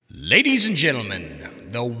Ladies and gentlemen,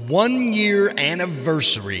 the 1-year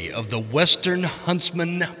anniversary of the Western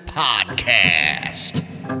Huntsman Podcast.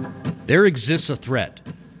 There exists a threat,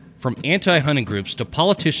 from anti-hunting groups to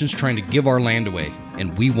politicians trying to give our land away,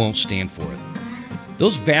 and we won't stand for it.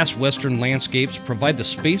 Those vast western landscapes provide the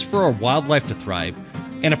space for our wildlife to thrive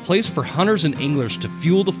and a place for hunters and anglers to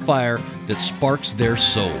fuel the fire that sparks their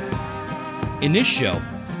soul. In this show,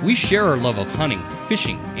 we share our love of hunting,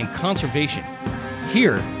 fishing, and conservation.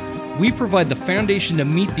 Here, we provide the foundation to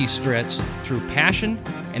meet these threats through passion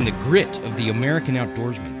and the grit of the American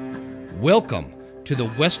outdoorsman. Welcome to the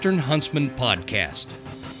Western Huntsman Podcast.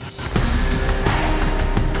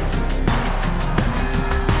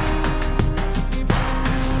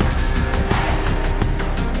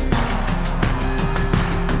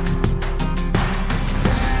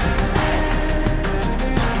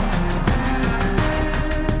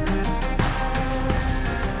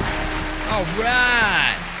 All right.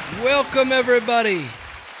 Welcome, everybody.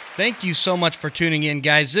 Thank you so much for tuning in,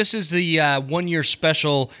 guys. This is the 1-year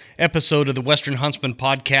special episode of the Western Huntsman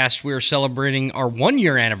Podcast. We are celebrating our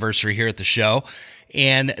 1-year anniversary here at the show,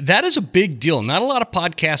 and that is a big deal. Not a lot of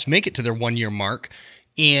podcasts make it to their 1-year mark,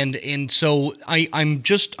 and so I'm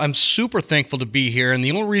super thankful to be here. And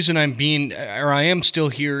the only reason I am still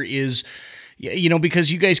here is,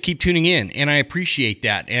 because you guys keep tuning in, and I appreciate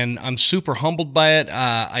that, and I'm super humbled by it.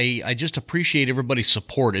 I just appreciate everybody's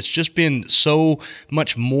support. It's just been so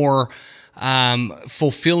much more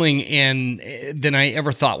fulfilling than I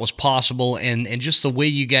ever thought was possible, and just the way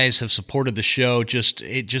you guys have supported the show,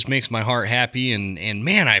 it just makes my heart happy, and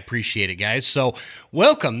man, I appreciate it, guys. So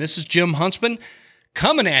welcome. This is Jim Huntsman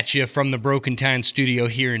coming at you from the Broken Time Studio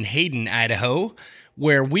here in Hayden, Idaho,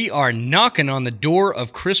 where we are knocking on the door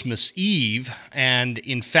of Christmas Eve. And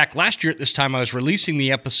in fact, last year at this time, I was releasing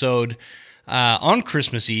the episode on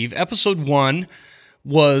Christmas Eve. Episode 1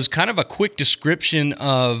 was kind of a quick description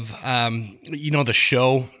of, the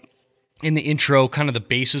show in the intro, kind of the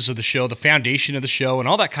basis of the show, the foundation of the show, and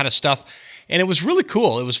all that kind of stuff. And it was really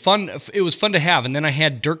cool. It was fun. It was fun to have. And then I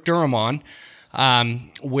had Dirk Durham on,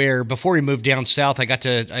 where before he moved down south,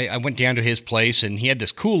 I went down to his place, and he had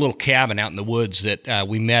this cool little cabin out in the woods that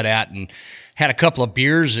we met at and had a couple of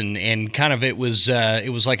beers, and kind of it was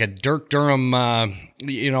like a Dirk Durham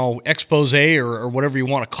expose or whatever you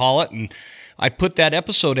want to call it. And I put that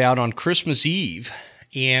episode out on Christmas Eve,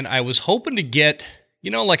 and I was hoping to get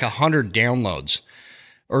like 100 downloads.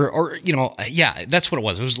 Or that's what it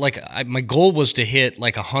was. It was like my goal was to hit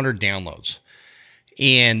like 100 downloads.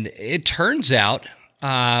 And it turns out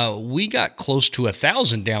we got close to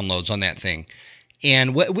 1,000 downloads on that thing,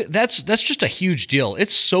 and that's just a huge deal.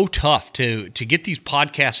 It's so tough to get these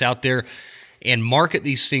podcasts out there and market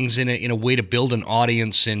these things in a way to build an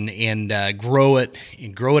audience and grow it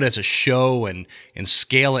as a show and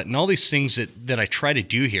scale it and all these things that I try to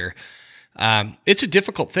do here. It's a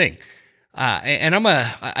difficult thing. And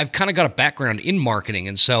I've kind of got a background in marketing,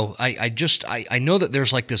 and so I know that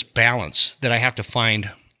there's like this balance that I have to find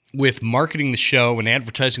with marketing the show and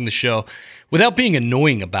advertising the show without being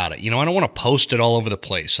annoying about it. I don't want to post it all over the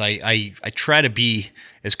place. I try to be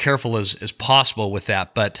as careful as possible with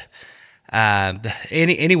that. But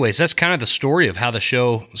anyways, that's kind of the story of how the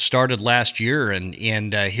show started last year, and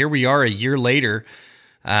here we are a year later.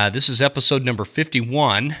 This is episode number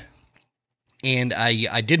 51. And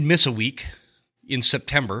I did miss a week in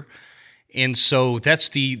September, and so that's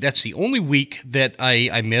the only week that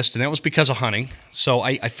I missed, and that was because of hunting. So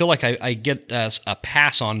I feel like I get a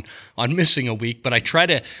pass on missing a week, but I try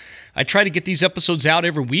to get these episodes out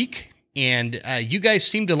every week, and you guys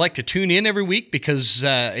seem to like to tune in every week because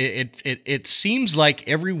it seems like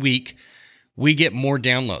every week we get more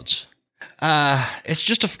downloads. That's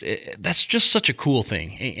just such a cool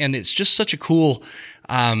thing, and it's just such a cool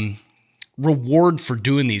reward for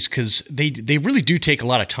doing these, because they really do take a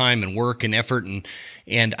lot of time and work and effort,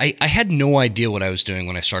 and I had no idea what I was doing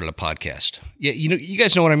when I started a podcast. Yeah, you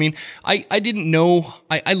guys know what I mean. I didn't know.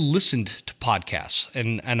 I listened to podcasts,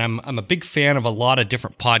 and I'm a big fan of a lot of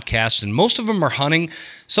different podcasts, and most of them are hunting.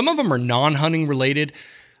 Some of them are non-hunting related.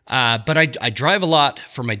 But I drive a lot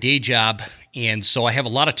for my day job, and so I have a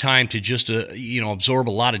lot of time to just absorb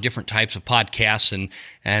a lot of different types of podcasts,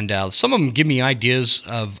 and some of them give me ideas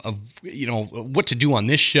of what to do on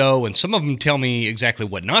this show, and some of them tell me exactly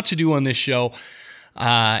what not to do on this show,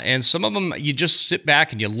 and some of them you just sit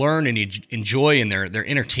back and you learn and you enjoy, and they're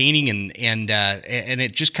entertaining, and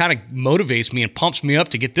it just kind of motivates me and pumps me up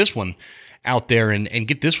to get this one out there and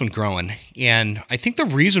get this one growing. And I think the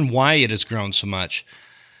reason why it has grown so much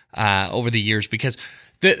over the years, because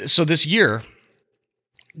so this year,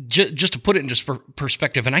 just to put it into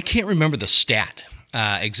perspective, and I can't remember the stat.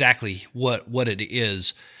 exactly what it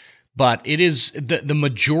is. But it is the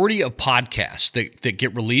majority of podcasts that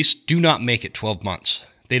get released do not make it 12 months.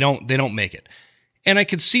 They don't make it. And I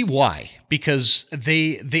could see why, because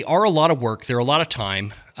they are a lot of work. They're a lot of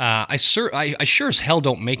time. I sure as hell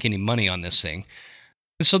don't make any money on this thing.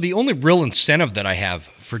 And so the only real incentive that I have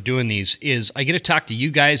for doing these is I get to talk to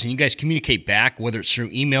you guys, and you guys communicate back, whether it's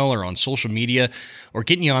through email or on social media or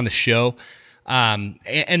getting you on the show.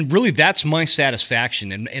 And really that's my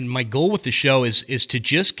satisfaction. And my goal with the show is to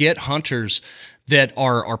just get hunters that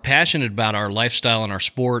are passionate about our lifestyle and our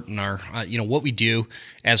sport and our, what we do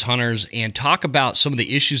as hunters, and talk about some of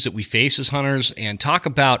the issues that we face as hunters, and talk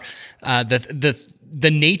about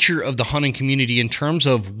the nature of the hunting community in terms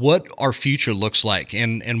of what our future looks like,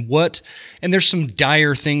 and there's some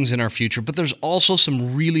dire things in our future, but there's also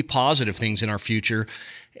some really positive things in our future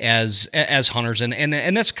as hunters, and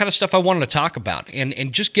that's the kind of stuff I wanted to talk about,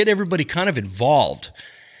 and just get everybody kind of involved.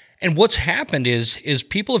 And what's happened is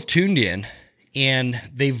people have tuned in, and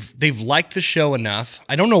they've liked the show enough.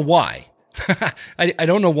 I don't know why. I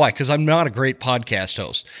don't know why, because I'm not a great podcast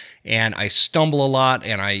host, and I stumble a lot,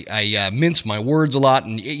 and I mince my words a lot,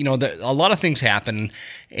 and a lot of things happen,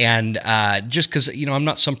 and just because I'm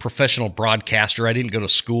not some professional broadcaster, I didn't go to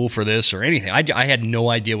school for this or anything. I had no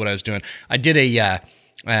idea what I was doing. I did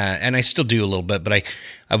and I still do a little bit, but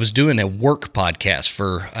I was doing a work podcast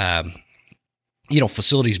for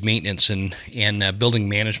facilities maintenance and building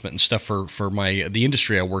management and stuff for the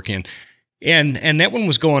industry I work in. And that one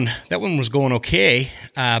was going okay,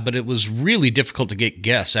 but it was really difficult to get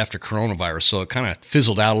guests after coronavirus, so it kind of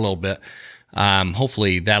fizzled out a little bit.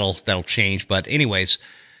 Hopefully that'll change. But anyways,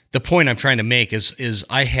 the point I'm trying to make is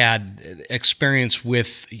I had experience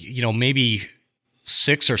with maybe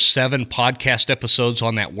 6 or 7 podcast episodes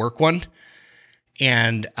on that work one,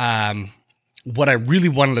 and what I really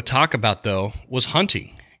wanted to talk about though was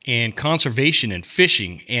hunting and conservation and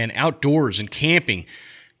fishing and outdoors and camping.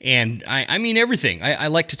 And I mean everything. I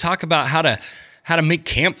like to talk about how to make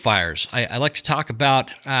campfires. I like to talk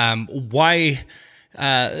about why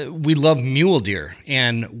we love mule deer,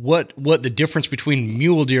 and what the difference between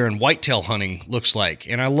mule deer and whitetail hunting looks like.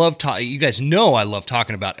 And I love you guys know I love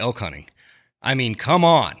talking about elk hunting. I mean, come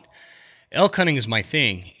on, elk hunting is my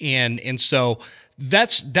thing, and so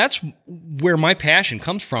that's where my passion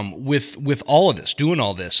comes from with all of this, doing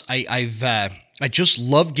all this. I just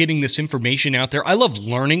love getting this information out there. I love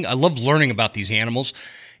learning. I love learning about these animals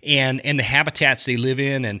and the habitats they live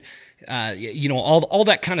in, and all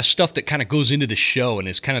that kind of stuff that kind of goes into the show and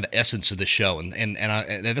is kind of the essence of the show. And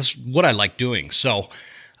that's what I like doing. So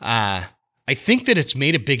I think that it's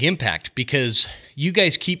made a big impact because you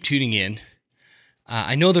guys keep tuning in.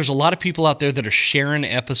 I know there's a lot of people out there that are sharing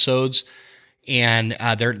episodes, and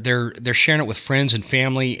they're sharing it with friends and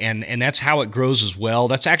family, and that's how it grows as well.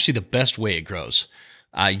 That's actually the best way it grows.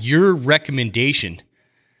 Your recommendation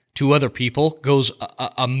to other people goes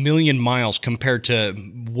a million miles compared to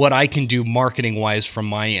what I can do marketing wise from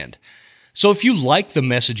my end. So if you like the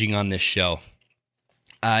messaging on this show,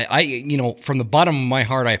 I from the bottom of my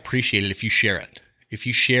heart, I appreciate it if you share it. If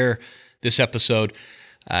you share this episode,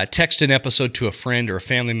 text an episode to a friend or a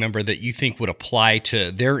family member that you think would apply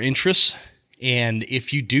to their interests. And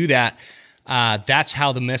if you do that, that's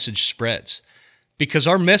how the message spreads. Because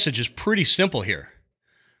our message is pretty simple here.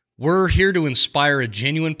 We're here to inspire a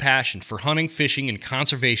genuine passion for hunting, fishing, and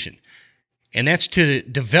conservation. And that's to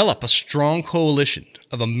develop a strong coalition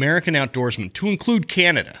of American outdoorsmen to include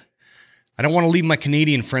Canada. I don't want to leave my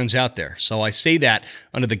Canadian friends out there, so I say that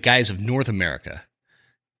under the guise of North America.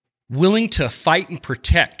 Willing to fight and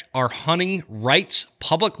protect our hunting rights,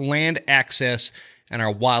 public land access, and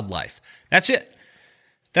our wildlife. That's it.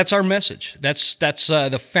 That's our message. That's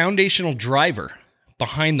the foundational driver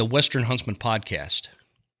behind the Western Huntsman podcast.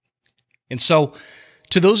 And so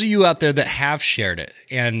to those of you out there that have shared it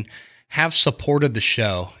and have supported the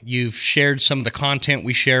show, you've shared some of the content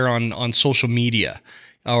we share on social media,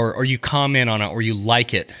 or you comment on it, or you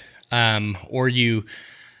like it, or you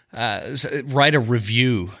write a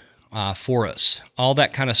review for us, all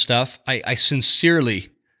that kind of stuff. I sincerely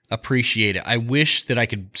appreciate it. I wish that I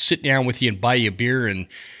could sit down with you and buy you a beer,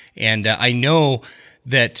 and I know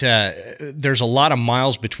that there's a lot of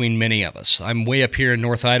miles between many of us. I'm way up here in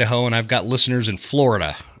North Idaho, and I've got listeners in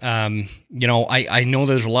Florida. I know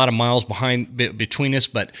there's a lot of miles between us,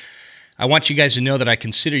 but I want you guys to know that I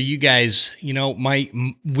consider you guys,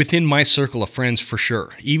 within my circle of friends for sure,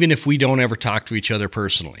 even if we don't ever talk to each other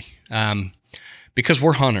personally, because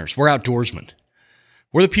we're hunters, we're outdoorsmen.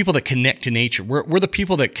 We're the people that connect to nature. We're the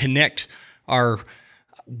people that connect our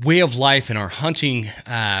way of life and our hunting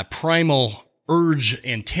primal urge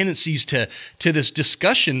and tendencies to this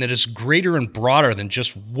discussion that is greater and broader than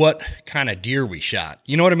just what kind of deer we shot.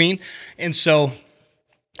 You know what I mean? And so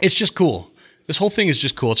it's just cool. This whole thing is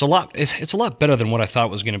just cool. It's a lot better than what I thought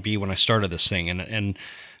it was going to be when I started this thing. And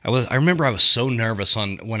I remember I was so nervous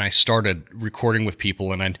when I started recording with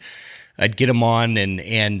people, and I'd get them on,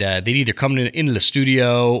 and they'd either come into the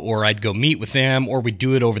studio, or I'd go meet with them, or we'd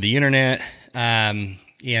do it over the internet.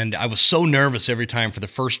 And I was so nervous every time for the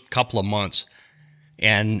first couple of months.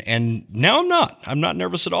 And now I'm not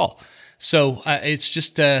nervous at all. So it's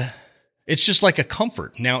just like a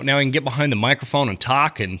comfort. Now I can get behind the microphone and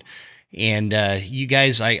talk, and you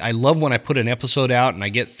guys, I love when I put an episode out and I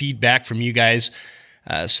get feedback from you guys,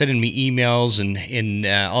 sending me emails and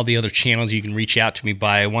all the other channels you can reach out to me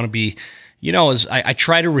by. I want to be, I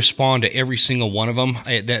try to respond to every single one of them.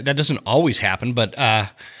 That doesn't always happen, but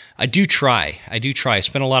I do try. I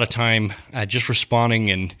spend a lot of time just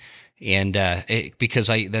responding because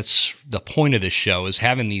that's the point of this show, is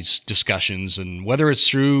having these discussions, and whether it's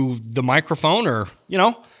through the microphone or,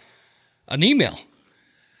 an email.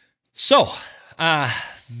 So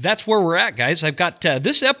that's where we're at, guys. I've got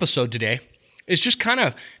this episode today is just kind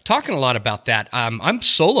of talking a lot about that. I'm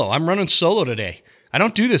solo. I'm running solo today. I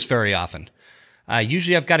don't do this very often.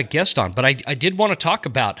 Usually I've got a guest on, but I did want to talk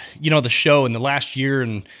about, the show in the last year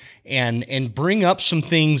and bring up some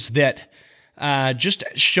things that just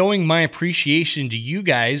showing my appreciation to you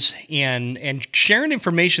guys and sharing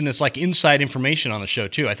information that's like inside information on the show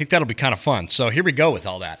too. I think that'll be kind of fun. So here we go with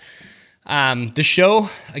all that. The show,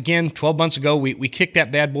 again, 12 months ago, we kicked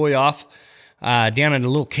that bad boy off down at a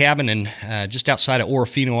little cabin in just outside of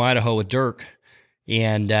Orofino, Idaho with Dirk.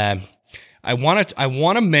 And I want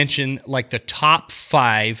to mention like the top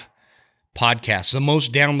 5 podcasts, the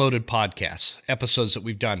most downloaded podcasts, episodes that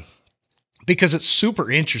we've done, because it's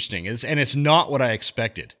super interesting, and it's not what I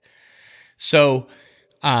expected. So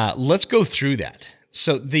let's go through that.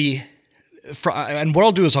 So and what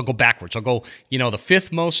I'll do is I'll go backwards. I'll go, the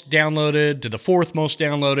 5th most downloaded to the 4th most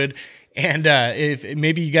downloaded, and if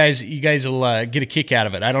maybe you guys will get a kick out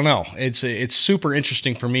of it. I don't know. It's super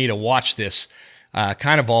interesting for me to watch this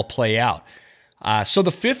kind of all play out. So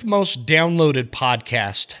the 5th most downloaded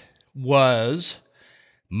podcast was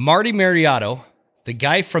Marty Mariotto, the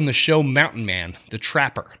guy from the show Mountain Man, the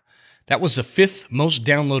Trapper. That was the 5th most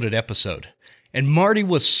downloaded episode. And Marty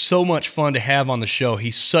was so much fun to have on the show.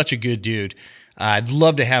 He's such a good dude. I'd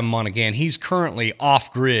love to have him on again. He's currently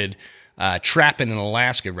off-grid trapping in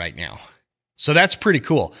Alaska right now. So that's pretty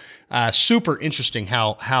cool. Super interesting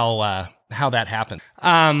how that happened.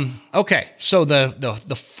 Okay, so the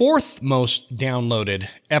 4th most downloaded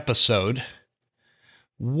episode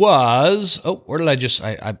was, where did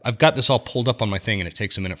I've got this all pulled up on my thing, and it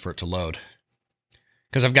takes a minute for it to load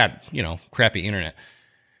because I've got, crappy internet.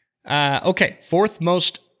 Okay, 4th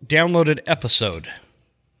most downloaded episode.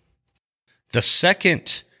 The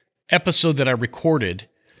 2nd episode that I recorded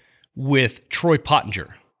with Troy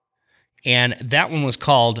Pottinger, and that one was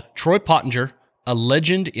called Troy Pottinger, A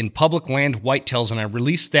Legend in Public Land Whitetails, and I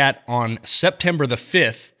released that on September the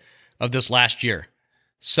 5th of this last year.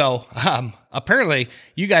 So apparently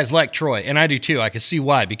you guys like Troy, and I do too. I can see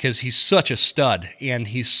why, because he's such a stud, and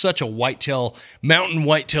he's such a mountain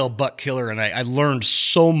whitetail buck killer, and I learned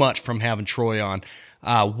so much from having Troy on.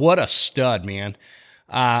 What a stud, man.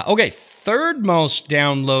 Okay, 3rd most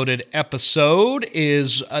downloaded episode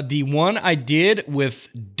is the one I did with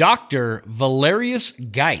Dr. Valerius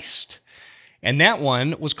Geist. And that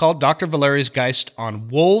one was called Dr. Valerius Geist on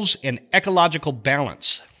Wolves and Ecological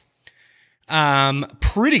Balance.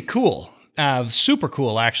 Pretty cool. Super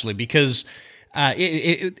cool, actually, because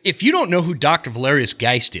if you don't know who Dr. Valerius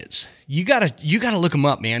Geist is, you gotta look him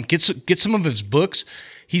up, man. Get some of his books.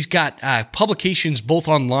 He's got publications both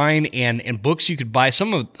online and books you could buy.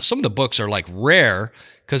 Some of the books are like rare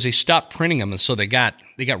because they stopped printing them, and so they got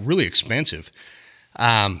really expensive.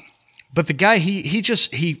 But the guy,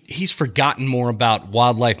 he's forgotten more about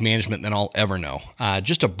wildlife management than I'll ever know.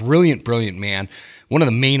 Just a brilliant man. One of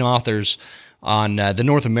the main authors on the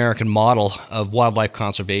North American model of wildlife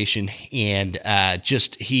conservation, and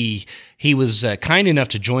he was kind enough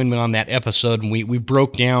to join me on that episode, and we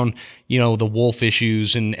broke down the wolf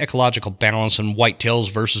issues and ecological balance and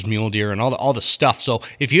whitetails versus mule deer and all the stuff. So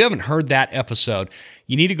if you haven't heard that episode,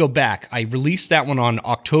 you need to go back. I released that one on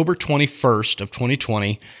October 21st of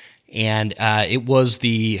 2020, and it was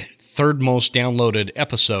the 3rd most downloaded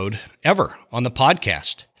episode ever on the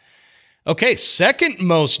podcast. Okay, 2nd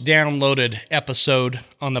most downloaded episode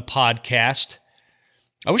on the podcast.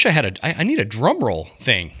 I wish I had I need a drum roll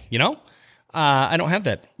thing, I don't have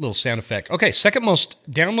that little sound effect. Okay, second most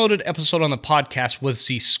downloaded episode on the podcast was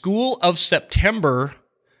the School of September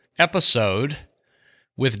episode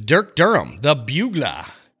with Dirk Durham, the Bugler.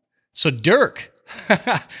 So Dirk,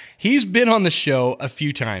 he's been on the show a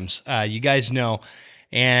few times, you guys know.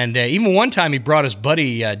 And even one time he brought his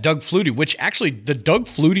buddy Doug Flutie, which actually the Doug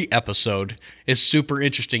Flutie episode is super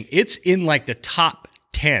interesting. It's in like the top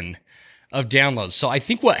 10 of downloads. So I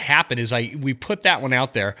think what happened is we put that one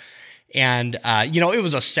out there. And, it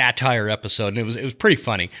was a satire episode, and it was pretty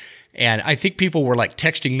funny. And I think people were like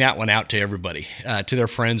texting that one out to everybody, to their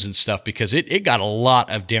friends and stuff, because it got a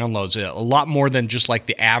lot of downloads, a lot more than just like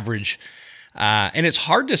the average. And it's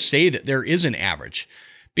hard to say that there is an average,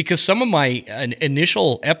 because some of my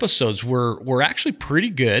initial episodes were actually pretty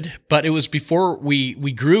good, but it was before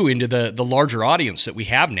we grew into the larger audience that we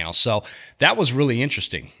have now. So that was really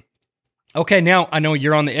interesting. Okay, now I know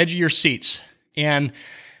you're on the edge of your seats, and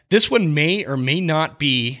this one may or may not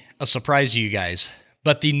be a surprise to you guys,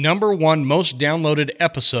 but the number one most downloaded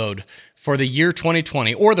episode for the year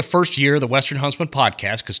 2020, or the first year of the Western Huntsman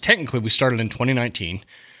podcast, because technically we started in 2019,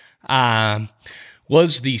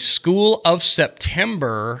 was the School of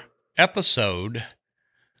September episode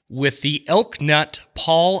with the elk nut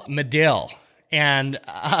Paul Medel. And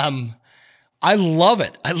I love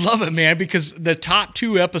it. I love it, man, because the top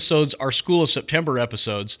two episodes are School of September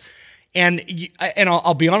episodes. And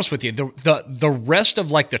I'll be honest with you, the rest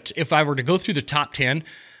of if I were to go through the top 10,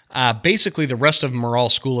 basically the rest of them are all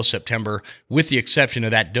School of September, with the exception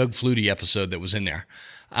of that Doug Flutie episode that was in there.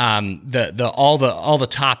 All the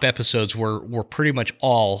top episodes were pretty much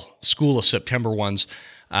all School of September ones,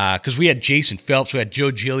 because we had Jason Phelps, we had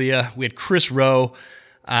Joe Giglia, we had Chris Rowe,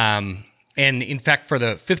 and in fact for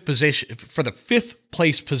the fifth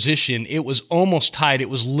place position, it was almost tied. It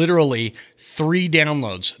was literally 3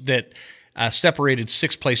 downloads that separated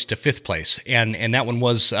 6th place to 5th place, and that one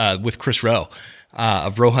was with Chris Rowe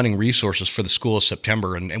of Rowe Hunting Resources for the School of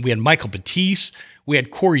September, and we had Michael Batiste, we had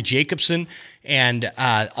Corey Jacobson, and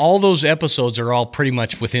all those episodes are all pretty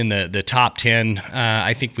much within the top 10.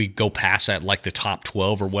 I think we go past that, like the top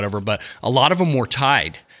 12 or whatever, but a lot of them were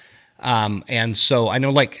tied. And so I know,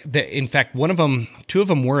 in fact, two of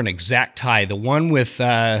them were an exact tie. The one with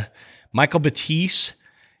Michael Batiste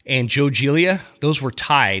and Joe Giglia, those were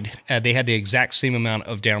tied. They had the exact same amount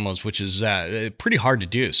of downloads, which is pretty hard to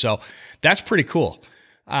do. So that's pretty cool.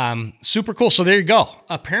 Super cool. So there you go.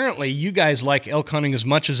 Apparently, you guys like elk hunting as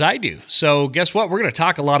much as I do. So guess what? We're going to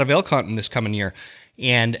talk a lot of elk hunting this coming year,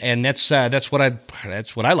 and that's what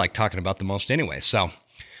I like talking about the most anyway. So.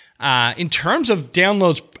 In terms of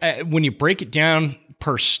downloads, when you break it down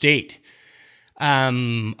per state,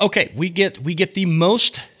 we get the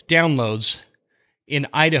most downloads in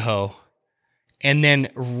Idaho, and then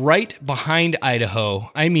right behind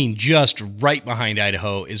Idaho, I mean just right behind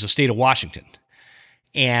Idaho, is the state of Washington,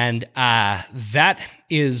 and that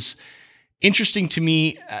is interesting to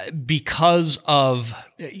me because of,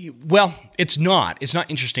 it's not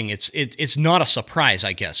interesting. It's not a surprise,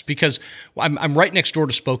 I guess, because I'm right next door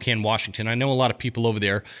to Spokane, Washington. I know a lot of people over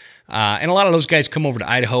there, and a lot of those guys come over to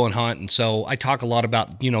Idaho and hunt, and so I talk a lot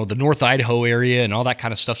about the North Idaho area and all that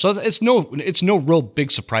kind of stuff. So it's no real big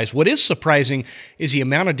surprise. What is surprising is the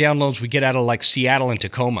amount of downloads we get out of like Seattle and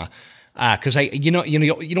Tacoma. Because you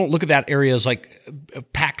don't look at that area as like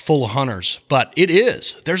packed full of hunters, but it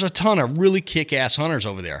is. There's a ton of really kick-ass hunters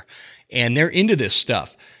over there, and they're into this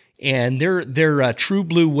stuff, and they're true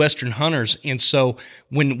blue Western hunters. And so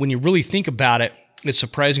when you really think about it, as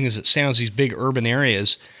surprising as it sounds, these big urban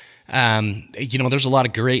areas, there's a lot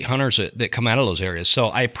of great hunters that come out of those areas. So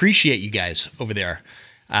I appreciate you guys over there.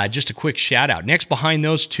 Just a quick shout out. Next behind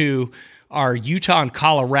those two are Utah and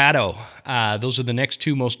Colorado. Those are the next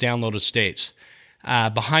 2 most downloaded states.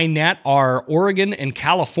 Behind that are Oregon and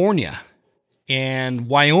California. And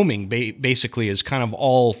Wyoming basically is kind of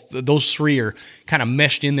all, those 3 are kind of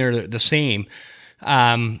meshed in there the same.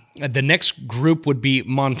 The next group would be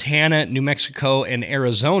Montana, New Mexico, and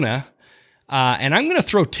Arizona. And I'm going to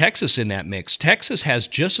throw Texas in that mix. Texas has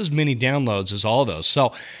just as many downloads as all those.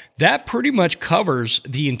 So that pretty much covers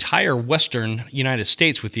the entire western United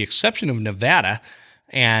States with the exception of Nevada.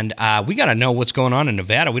 And we got to know what's going on in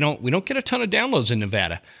Nevada. We don't get a ton of downloads in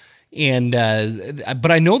Nevada. And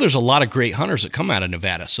but I know there's a lot of great hunters that come out of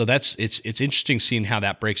Nevada. So it's interesting seeing how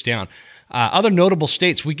that breaks down. Other notable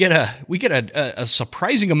states, we get a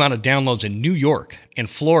surprising amount of downloads in New York and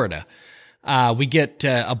Florida. We get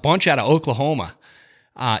a bunch out of Oklahoma,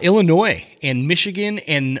 Illinois, and Michigan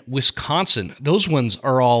and Wisconsin. Those ones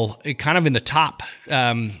are all kind of in the top,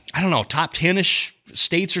 top 10-ish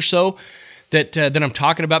states or so. that I'm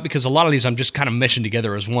talking about, because a lot of these I'm just kind of meshing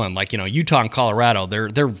together as one. Like, Utah and Colorado,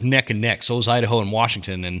 they're neck and neck. So is Idaho and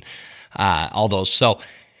Washington and all those. So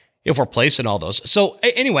if we're placing all those. So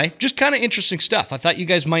anyway, just kind of interesting stuff. I thought you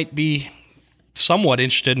guys might be somewhat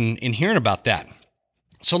interested in hearing about that.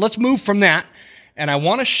 So let's move from that, and I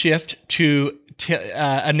want to shift to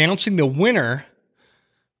announcing the winner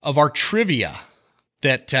of our trivia.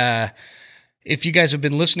 That if you guys have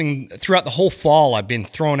been listening throughout the whole fall, I've been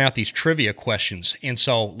throwing out these trivia questions. And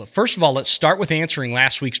so first of all, let's start with answering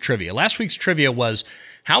last week's trivia. Last week's trivia was,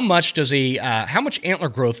 how much antler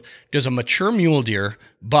growth does a mature mule deer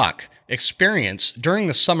buck experience during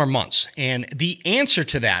the summer months? And the answer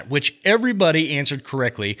to that, which everybody answered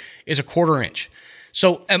correctly, is a 1/4 inch.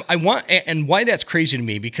 So and why that's crazy to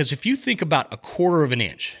me, because if you think about a 1/4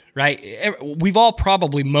 inch, right? We've all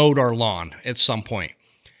probably mowed our lawn at some point.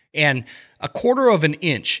 And a 1/4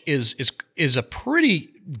 inch is a pretty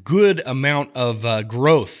good amount of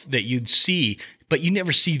growth that you'd see, but you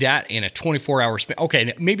never see that in a 24-hour span.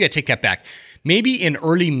 Okay, maybe I take that back. Maybe in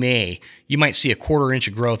early May, you might see a 1/4 inch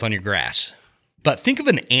of growth on your grass. But think of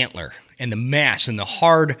an antler and the mass and the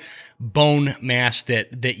hard bone mass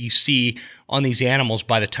that you see on these animals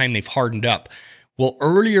by the time they've hardened up. Well,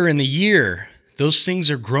 earlier in the year, those things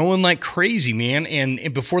are growing like crazy, man,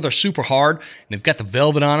 and before they're super hard, and they've got the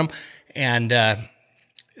velvet on them. And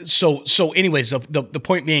so anyways, the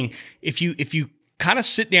point being, if you kind of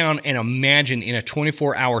sit down and imagine in a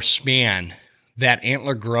 24-hour span that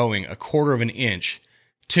antler growing a 1/4 inch,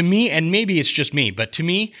 to me, and maybe it's just me, but to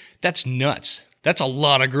me, that's nuts. That's a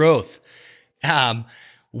lot of growth.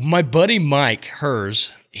 My buddy Mike Hers,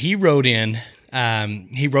 he wrote in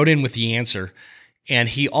with the answer, and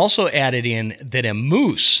he also added in that a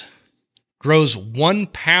moose grows 1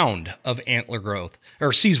 pound of antler growth,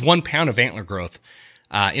 or sees 1 pound of antler growth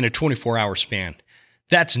in a 24-hour span.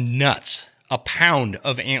 That's nuts. A pound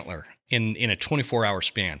of antler in a 24-hour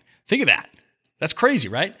span. Think of that. That's crazy,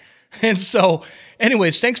 right? And so,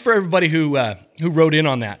 anyways, thanks for everybody who wrote in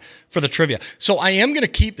on that for the trivia. So I am going to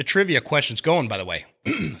keep the trivia questions going, by the way.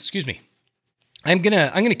 Excuse me. I'm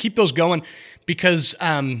gonna keep those going because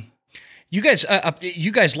you guys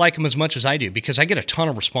like them as much as I do, because I get a ton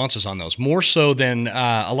of responses on those, more so than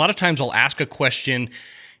a lot of times I'll ask a question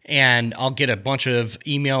and I'll get a bunch of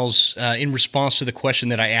emails in response to the question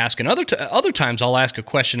that I ask, and other times I'll ask a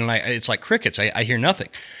question and it's like crickets. I hear nothing.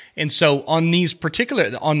 And so on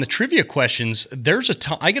the trivia questions,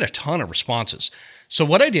 I get a ton of responses. So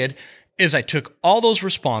what I did is I took all those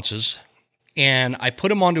responses and I put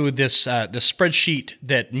them onto this spreadsheet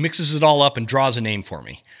that mixes it all up and draws a name for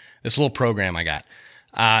me. This little program I got.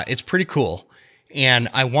 It's pretty cool. And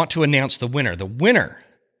I want to announce the winner. The winner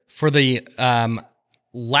for the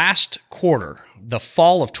last quarter, the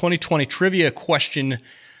fall of 2020 trivia question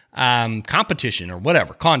competition or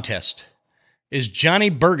whatever, contest, is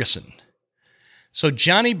Johnny Bergeson. So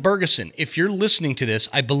Johnny Bergeson, if you're listening to this,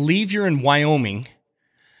 I believe you're in Wyoming.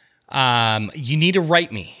 You need to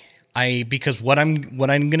write me. Because what I'm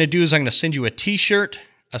going to do is I'm going to send you a T-shirt,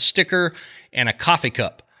 a sticker, and a coffee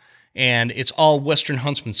cup. And it's all Western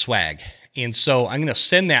Huntsman swag. And so I'm going to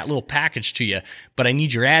send that little package to you, but I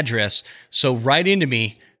need your address. So write into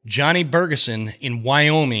me, Johnny Bergeson in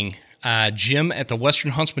Wyoming,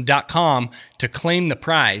 Jim@thewesternhuntsman.com to claim the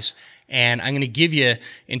prize. And I'm going to give you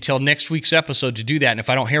until next week's episode to do that. And if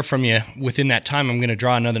I don't hear from you within that time, I'm going to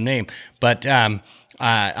draw another name. But I'm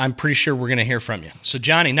pretty sure we're going to hear from you. So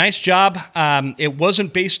Johnny, nice job. It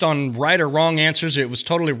wasn't based on right or wrong answers. It was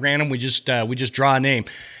totally random. We just draw a name.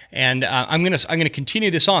 And I'm going to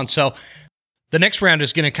continue this on. So the next round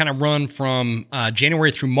is going to kind of run from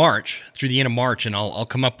January through March, through the end of March, and I'll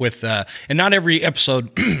come up with and not every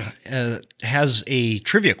episode has a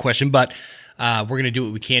trivia question, but we're going to do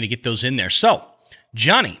what we can to get those in there. So,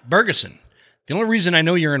 Johnny Bergeson, the only reason I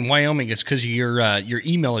know you're in Wyoming is because your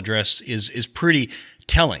email address is pretty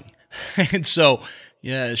telling. And so,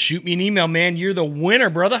 yeah, shoot me an email, man. You're the winner,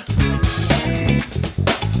 brother.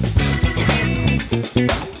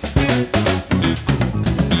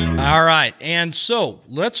 All right, and so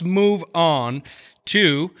let's move on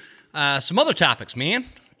to some other topics, man.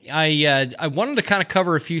 I wanted to kind of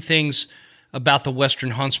cover a few things about the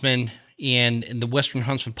Western Huntsman and the Western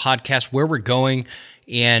Huntsman podcast, where we're going,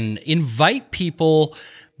 and invite people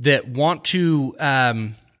that want to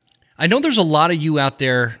I know there's a lot of you out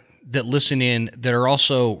there that listen in that are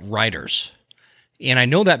also writers, and I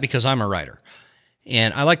know that because I'm a writer.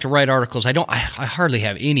 And I like to write articles. I hardly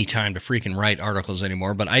have any time to freaking write articles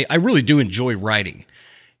anymore, but I really do enjoy writing.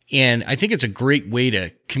 And I think it's a great way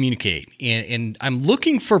to communicate. And I'm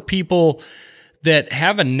looking for people that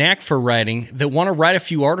have a knack for writing that want to write a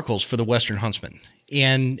few articles for the Western Huntsman,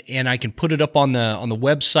 and I can put it up on the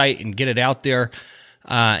website and get it out there.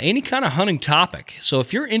 Any kind of hunting topic. So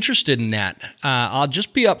if you're interested in that, I'll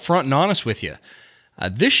just be upfront and honest with you.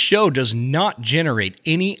 This show does not generate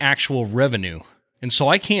any actual revenue, and so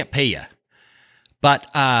I can't pay you. But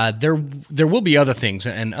there will be other things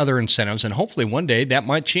and other incentives, and hopefully one day that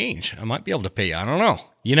might change. I might be able to pay you. I don't know.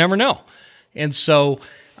 You never know. And so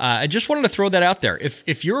I just wanted to throw that out there.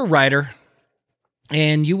 If you're a writer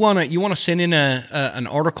and you want to send in an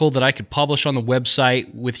article that I could publish on the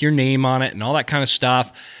website with your name on it and all that kind of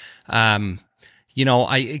stuff, I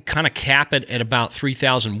kind of cap it at about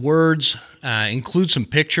 3,000 words, include some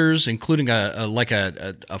pictures, including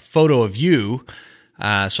a photo of you,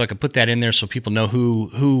 so I could put that in there so people know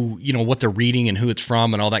who what they're reading and who it's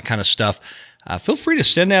from and all that kind of stuff. Feel free to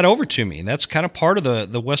send that over to me. That's kind of part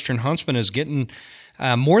of the Western Huntsman is getting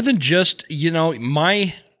more than just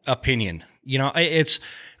my opinion. I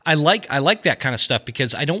like that kind of stuff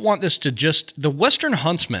because I don't want this to just the Western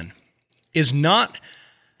Huntsman is not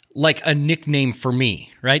like a nickname for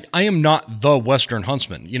me, right? I am not the Western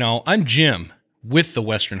Huntsman. I'm Jim with the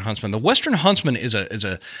Western Huntsman. The Western Huntsman is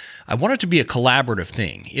I want it to be a collaborative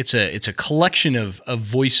thing. It's a collection of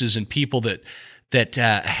voices and people that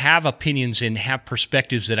have opinions and have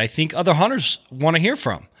perspectives that I think other hunters want to hear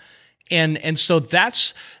from. And so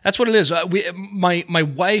that's what it is. My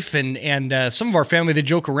wife and some of our family, they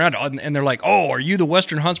joke around and they're like, "Oh, are you the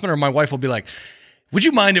Western Huntsman?" Or my wife will be like, "Would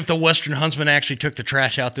you mind if the Western Huntsman actually took the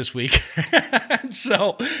trash out this week?"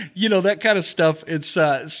 So, that kind of stuff, it's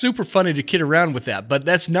super funny to kid around with that. But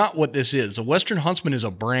that's not what this is. The Western Huntsman is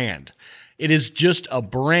a brand. It is just a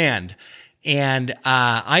brand. And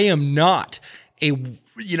I am not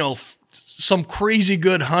some crazy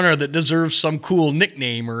good hunter that deserves some cool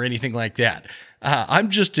nickname or anything like that. I'm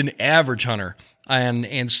just an average hunter.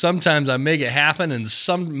 And sometimes I make it happen, and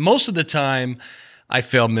most of the time I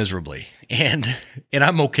fail miserably. And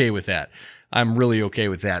I'm okay with that. I'm really okay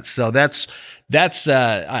with that. So that's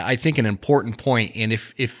I think an important point. And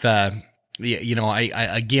if I've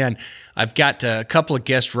got a couple of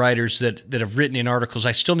guest writers that have written in articles.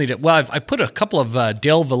 I still need it. Well, I put a couple of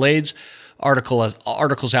Dale Valades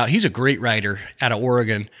articles out. He's a great writer out of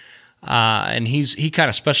Oregon. And he kind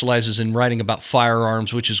of specializes in writing about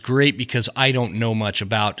firearms, which is great because I don't know much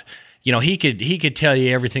about. He could tell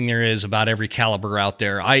you everything there is about every caliber out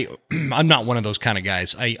there. I'm not one of those kind of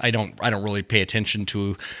guys. I don't really pay attention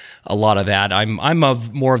to a lot of that. I'm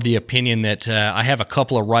of more of the opinion that I have a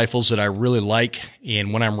couple of rifles that I really like,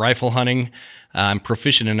 and when I'm rifle hunting, I'm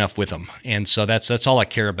proficient enough with them, and so that's all I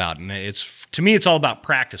care about. And to me, it's all about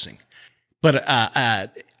practicing. But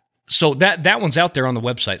so that one's out there on the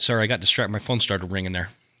website. Sorry, I got distracted. My phone started ringing there.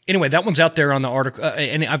 Anyway, that one's out there on the article,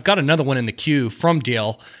 and I've got another one in the queue from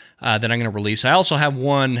Dale that I'm going to release. I also have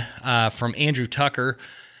one from Andrew Tucker,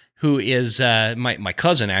 who is my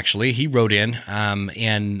cousin, actually. He wrote in,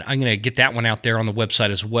 and I'm going to get that one out there on the website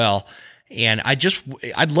as well. And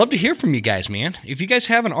I'd love to hear from you guys, man. If you guys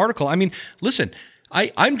have an article, I mean, listen,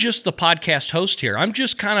 I'm just the podcast host here. I'm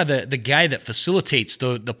just kind of the guy that facilitates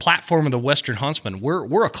the platform of the Western Huntsman.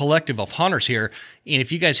 We're a collective of hunters here, and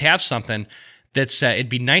if you guys have something that's it'd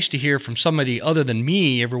be nice to hear from somebody other than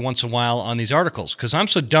me every once in a while on these articles, because I'm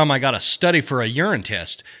so dumb I got to study for a urine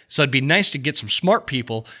test. So it'd be nice to get some smart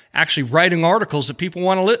people actually writing articles that people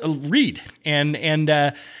want to read, and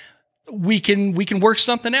we can work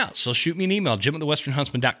something out. So shoot me an email,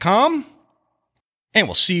 jim@thewesternhuntsman.com. And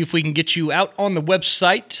we'll see if we can get you out on the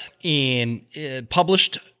website and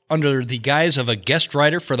published under the guise of a guest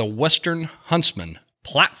writer for the Western Huntsman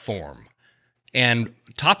platform. And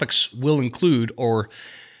topics will include or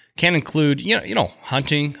can include,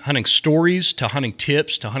 hunting stories to hunting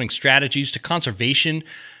tips to hunting strategies to conservation,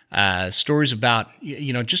 stories about,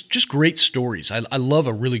 just great stories. I love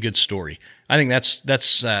a really good story. I think that's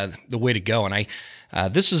the way to go. And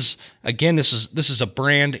this is a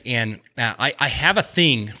brand, and I have a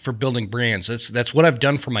thing for building brands. That's what I've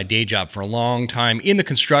done for my day job for a long time in the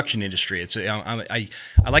construction industry. I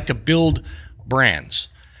like to build brands,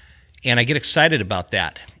 and I get excited about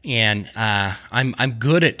that. And I'm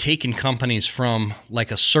good at taking companies from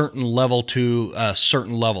like a certain level to a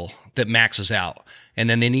certain level that maxes out. And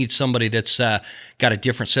then they need somebody that's got a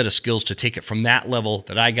different set of skills to take it from that level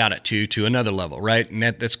that I got it to another level, right? And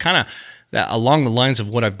that's kind of along the lines of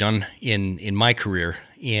what I've done in my career.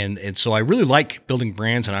 And so I really like building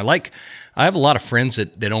brands, and I have a lot of friends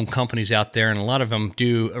that own companies out there, and a lot of them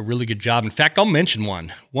do a really good job. In fact, I'll mention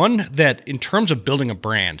one that in terms of building a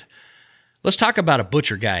brand, let's talk about a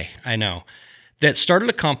butcher guy I know that started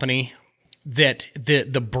a company that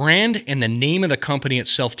the brand and the name of the company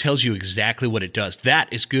itself tells you exactly what it does.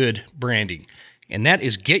 That is good branding, and that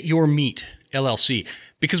is Get Your Meat LLC.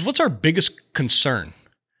 Because what's our biggest concern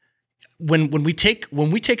when we take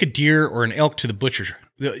a deer or an elk to the butcher?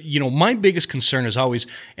 My biggest concern is always,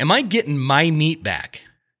 am I getting my meat back?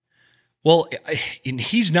 Well,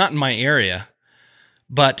 he's not in my area,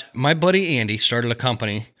 but my buddy Andy started a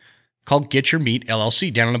company called Get Your Meat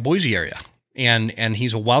LLC down in the Boise area, and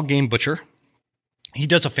he's a wild game butcher. He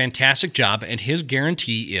does a fantastic job, and his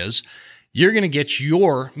guarantee is you're going to get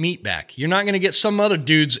your meat back. You're not going to get some other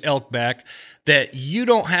dude's elk back that you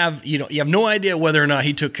don't have, you have no idea whether or not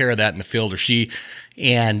he took care of that in the field or she.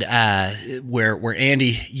 And where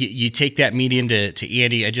Andy, you take that meat into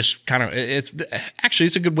Andy. I just kind of,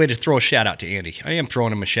 it's a good way to throw a shout out to Andy. I am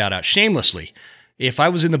throwing him a shout out shamelessly. If I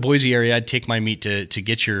was in the Boise area, I'd take my meat to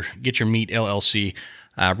Get Your Meat LLC.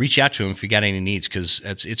 Reach out to him if you got any needs, because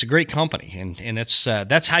it's a great company, and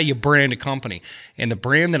that's how you brand a company. And the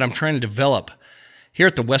brand that I'm trying to develop here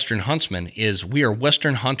at the Western Huntsman is we are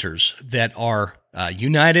Western hunters that are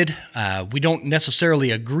united. We don't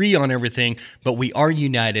necessarily agree on everything, but we are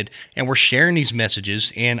united, and we're sharing these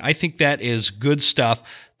messages. And I think that is good stuff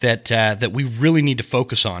that we really need to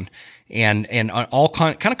focus on, and all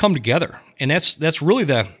kind of come together. And that's really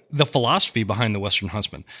the philosophy behind the Western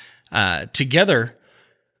Huntsman. Together,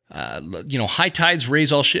 high tides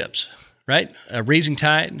raise all ships. Right? Rising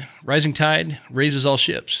tide raises all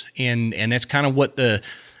ships. And that's kind of what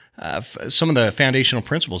some of the foundational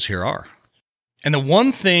principles here are. And the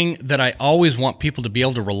one thing that I always want people to be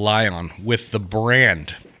able to rely on with the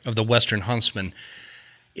brand of the Western Huntsman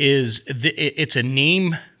is it's a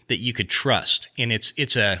name that you could trust. And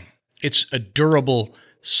it's a durable,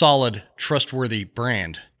 solid, trustworthy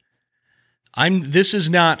brand. This is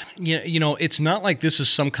not, it's not like this is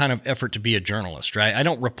some kind of effort to be a journalist, right? I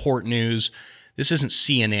don't report news. This isn't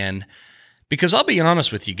CNN, because I'll be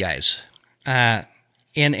honest with you guys. And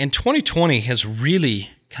 2020 has really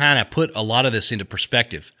kind of put a lot of this into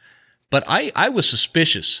perspective. But I was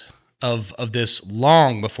suspicious of this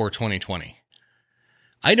long before 2020.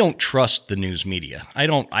 I don't trust the news media. I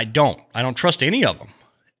don't trust any of them.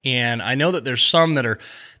 And I know that there's some that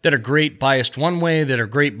are great biased one way, that are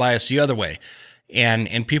great biased the other way,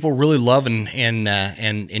 and people really love and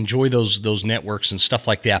enjoy those networks and stuff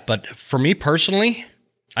like that. But for me personally,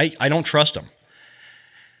 I don't trust them.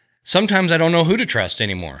 Sometimes I don't know who to trust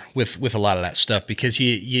anymore with a lot of that stuff, because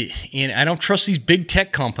and I don't trust these big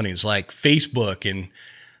tech companies like Facebook and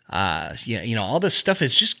all this stuff.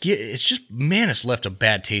 It's just man, it's left a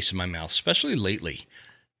bad taste in my mouth, especially lately.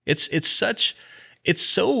 It's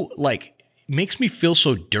so like, makes me feel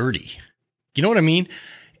so dirty. You know what I mean?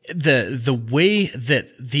 The way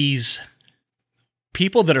that these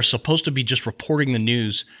people that are supposed to be just reporting the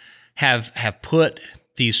news have put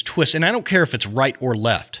these twists, and I don't care if it's right or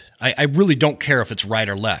left. I really don't care if it's right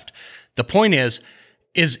or left. The point is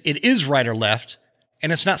it is right or left,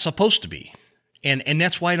 and it's not supposed to be. And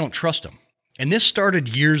that's why I don't trust them. And this started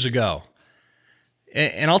years ago.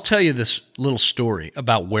 And I'll tell you this little story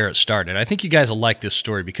about where it started. I think you guys will like this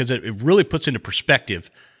story, because it really puts into perspective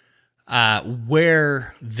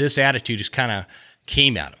where this attitude is kind of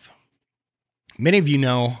came out of. Many of you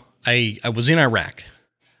know I was in Iraq.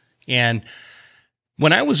 And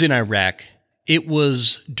when I was in Iraq, it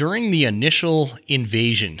was during the initial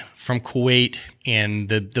invasion from Kuwait and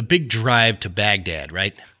the big drive to Baghdad,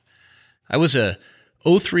 right? I was a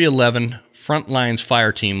 0311 Front Lines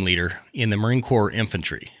Fire Team leader in the Marine Corps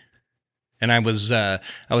Infantry. And I was a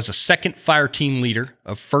second fire team leader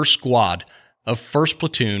of 1st Squad of 1st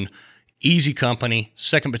Platoon, Easy Company,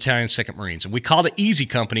 2nd Battalion, 2nd Marines. And we called it Easy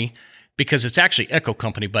Company because it's actually Echo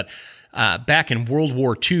Company, but back in World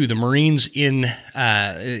War II, the Marines in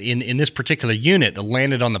this particular unit that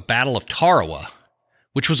landed on the Battle of Tarawa,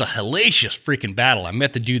 which was a hellacious freaking battle. I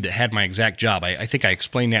met the dude that had my exact job. I think I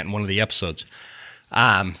explained that in one of the episodes.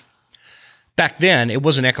 Back then, it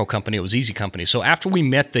wasn't Echo Company, it was Easy Company. So after we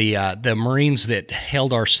met the Marines that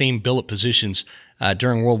held our same billet positions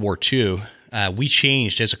during World War II, we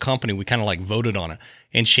changed as a company. We kind of like voted on it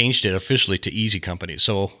and changed it officially to Easy Company.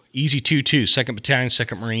 So Easy 2-2, 2nd Battalion,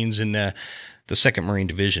 2nd Marines in the 2nd Marine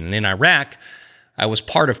Division. And in Iraq, I was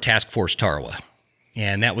part of Task Force Tarawa.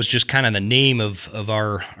 And that was just kind of the name of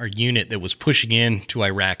our unit that was pushing in to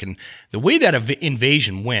Iraq. And the way that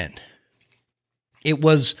invasion went, it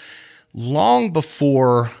was long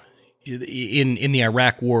before, in the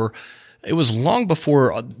Iraq War, it was long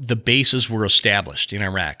before the bases were established in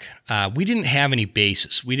Iraq. We didn't have any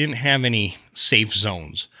bases. We didn't have any safe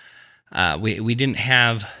zones. We didn't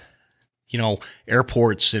have,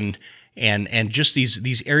 airports and and just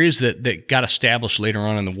these areas that got established later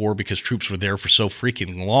on in the war because troops were there for so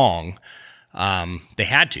freaking long. They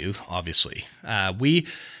had to, obviously. We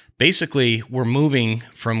basically were moving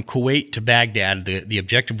from Kuwait to Baghdad. The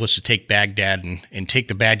objective was to take Baghdad and take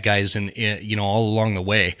the bad guys in all along the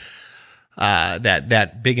way.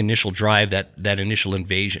 That big initial drive, that initial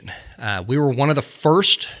invasion. We were one of the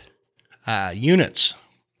first units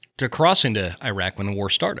to cross into Iraq when the war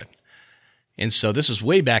started. And so this is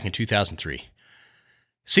way back in 2003.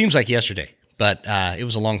 Seems like yesterday, but it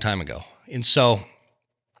was a long time ago. And so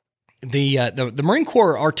the Marine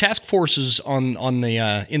Corps, our task forces in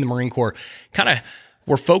the Marine Corps kind of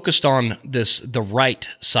were focused on the right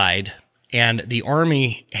side, and the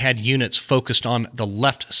Army had units focused on the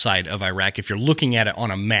left side of Iraq if you're looking at it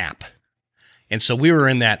on a map. And so we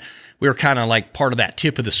were kind of like part of that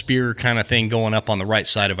tip of the spear kind of thing going up on the right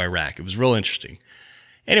side of Iraq. It was real interesting.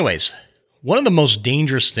 Anyways, one of the most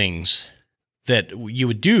dangerous things that you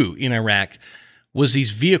would do in Iraq was these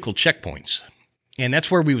vehicle checkpoints. And that's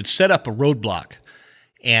where we would set up a roadblock,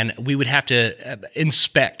 and we would have to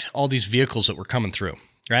inspect all these vehicles that were coming through,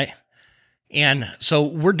 right? And so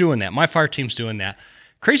we're doing that. My fire team's doing that.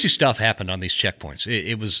 Crazy stuff happened on these checkpoints.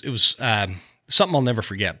 It was something I'll never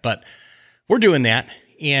forget. But we're doing that,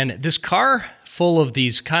 and this car full of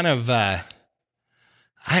these kind of I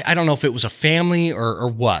don't know if it was a family or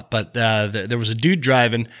what, but there was a dude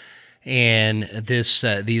driving. And this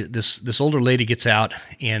older lady gets out,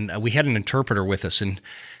 and we had an interpreter with us, and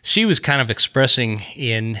she was kind of expressing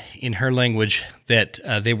in her language that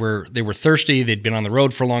they were thirsty. They'd been on the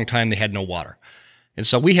road for a long time. They had no water, and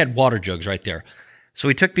so we had water jugs right there. So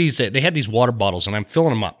we took these. They had these water bottles, and I'm filling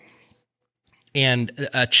them up. And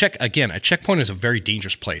a checkpoint is a very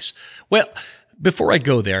dangerous place. Well, before I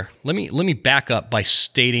go there, let me back up by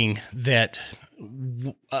stating that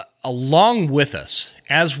along with us,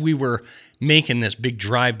 as we were making this big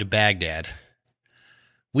drive to Baghdad,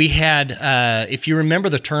 we had, if you remember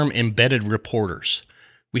the term embedded reporters,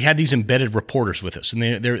 we had these embedded reporters with us. And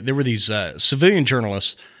there were these civilian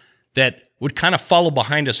journalists that would kind of follow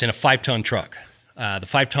behind us in a 5-ton truck. The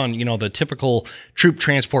 5-ton, the typical troop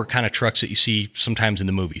transport kind of trucks that you see sometimes in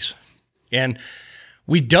the movies. And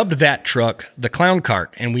we dubbed that truck the clown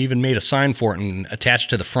cart, and we even made a sign for it and attached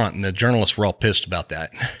to the front, and the journalists were all pissed about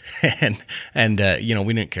that. and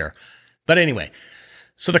we didn't care. But anyway,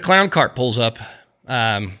 so the clown cart pulls up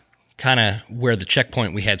kind of where the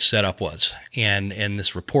checkpoint we had set up was, and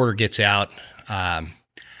this reporter gets out,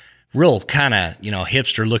 real kind of,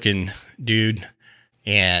 hipster-looking dude,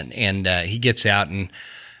 and he gets out, and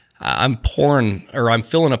I'm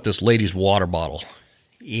filling up this lady's water bottle,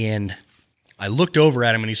 and I looked over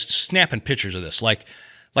at him, and he's snapping pictures of this, like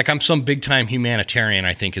I'm some big-time humanitarian,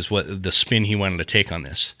 I think is what the spin he wanted to take on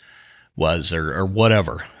this was, or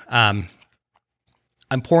whatever. I'm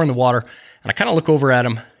pouring the water, and I kind of look over at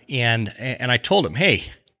him, and I told him, hey,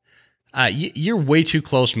 you're way too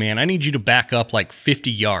close, man. I need you to back up like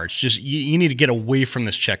 50 yards. Just you need to get away from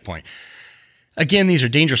this checkpoint. Again, these are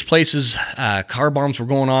dangerous places. Car bombs were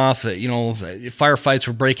going off. Firefights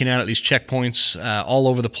were breaking out at these checkpoints all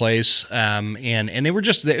over the place, and they were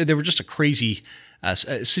just a crazy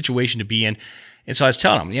situation to be in. And so I was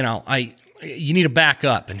telling him, you need to back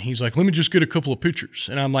up. And he's like, let me just get a couple of pictures.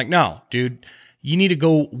 And I'm like, no, dude, you need to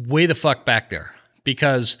go way the fuck back there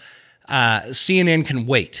because CNN can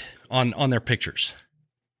wait on their pictures.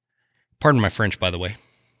 Pardon my French, by the way.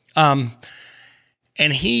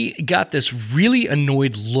 And he got this really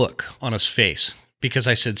annoyed look on his face because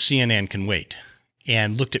I said CNN can wait,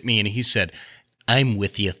 and looked at me and he said, I'm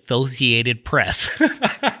with the Associated Press.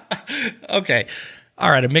 Okay. All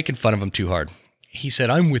right. I'm making fun of him too hard. He said,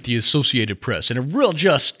 I'm with the Associated Press. And a real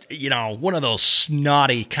just, one of those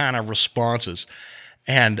snotty kind of responses.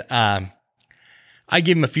 And I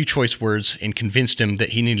gave him a few choice words and convinced him that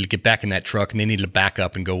he needed to get back in that truck and they needed to back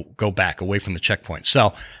up and go back away from the checkpoint.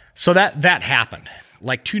 So that happened.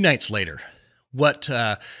 Like 2 nights later, what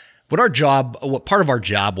part of our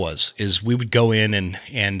job was is we would go in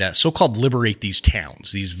and so-called liberate these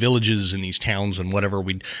towns, these villages and these towns and whatever.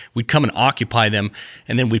 We'd come and occupy them,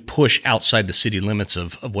 and then we'd push outside the city limits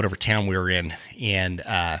of whatever town we were in, and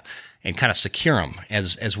kind of secure them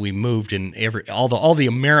as we moved. And all the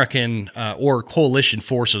American or coalition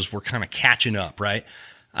forces were kind of catching up, right?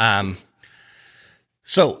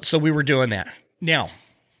 So we were doing that. Now,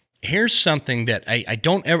 here's something that I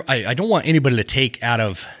don't want anybody to take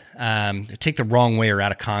take the wrong way or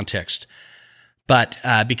out of context, but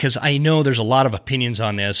because I know there's a lot of opinions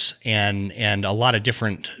on this and a lot of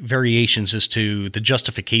different variations as to the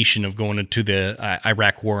justification of going into the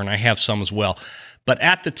Iraq War, and I have some as well. But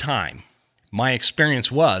at the time, my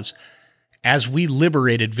experience was as we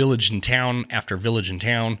liberated village and town after village and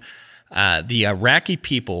town, the Iraqi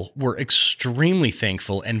people were extremely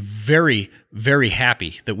thankful and very, very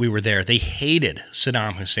happy that we were there. They hated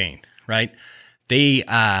Saddam Hussein, right? They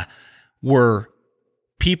were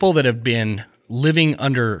people that have been living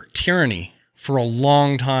under tyranny for a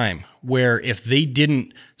long time, where if they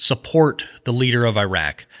didn't support the leader of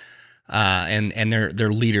Iraq and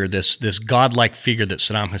their leader, this godlike figure that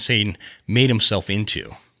Saddam Hussein made himself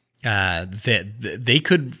into, that they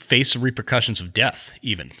could face the repercussions of death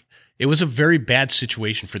even. It was a very bad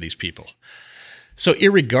situation for these people. So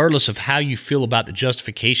irregardless of how you feel about the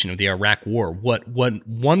justification of the Iraq War,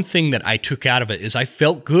 one thing that I took out of it is I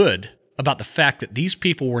felt good about the fact that these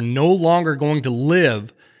people were no longer going to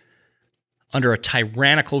live under a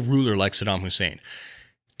tyrannical ruler like Saddam Hussein.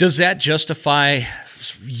 Does that justify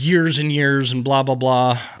years and years and blah, blah,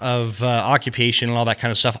 blah of occupation and all that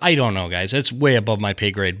kind of stuff? I don't know, guys. It's way above my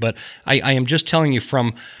pay grade. But I am just telling you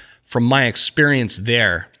from my experience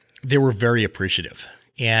there, they were very appreciative.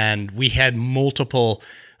 And we had multiple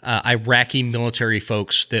Iraqi military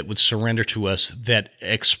folks that would surrender to us that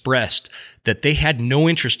expressed that they had no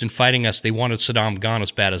interest in fighting us. They wanted Saddam gone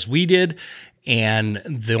as bad as we did. And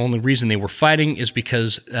the only reason they were fighting is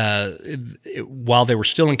because while they were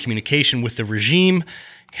still in communication with the regime,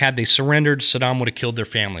 had they surrendered, Saddam would have killed their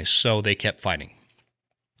families. So they kept fighting.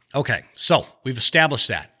 Okay, so we've established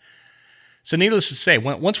that. So needless to say,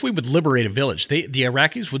 once we would liberate a village, the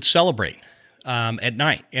Iraqis would celebrate at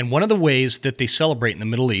night. And one of the ways that they celebrate in the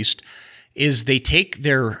Middle East is they take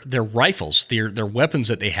their rifles, their weapons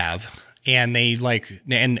that they have, and they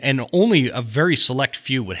and only a very select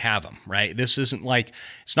few would have them, right? This isn't like,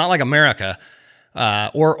 it's not like America,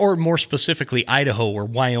 or more specifically Idaho or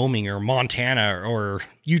Wyoming or Montana or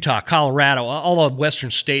Utah, Colorado, all the western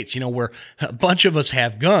states, where a bunch of us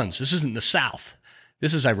have guns. This isn't the South.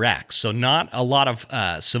 This is Iraq. So not a lot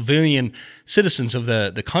of civilian citizens of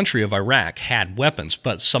the country of Iraq had weapons,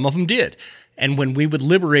 but some of them did. And when we would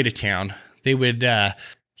liberate a town, they would,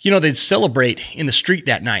 they'd celebrate in the street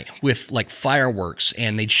that night with like fireworks,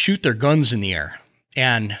 and they'd shoot their guns in the air.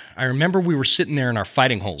 And I remember we were sitting there in our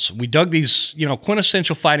fighting holes. We dug these,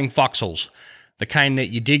 quintessential fighting foxholes, the kind that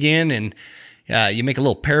you dig in and you make a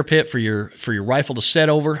little parapet for your rifle to set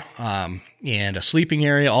over, and a sleeping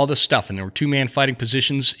area, all this stuff. And there were 2-man fighting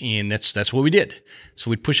positions, and that's what we did. So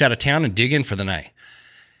we'd push out of town and dig in for the night.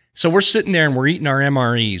 So we're sitting there and we're eating our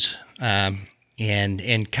MREs,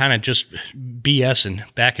 and kind of just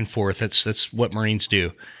BSing back and forth. That's what Marines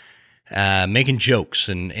do. Making jokes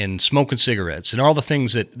and smoking cigarettes and all the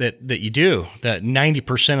things that you do. That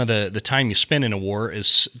 90% of the time you spend in a war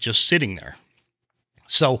is just sitting there.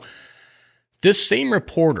 So this same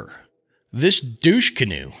reporter, this douche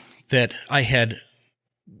canoe that I had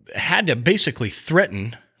to basically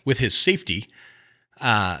threaten with his safety,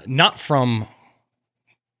 not from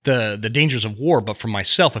the dangers of war, but from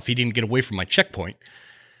myself if he didn't get away from my checkpoint.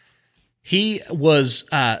 He was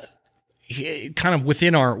kind of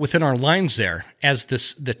within our lines there, as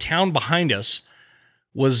the town behind us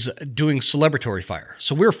was doing celebratory fire.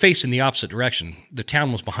 So we were facing the opposite direction. The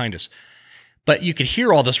town was behind us. But you could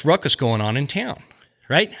hear all this ruckus going on in town,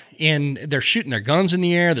 right? And they're shooting their guns in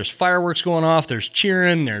the air. There's fireworks going off. There's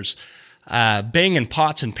cheering. There's banging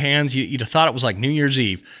pots and pans. You'd have thought it was like New Year's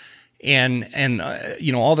Eve. And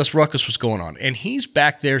all this ruckus was going on. And he's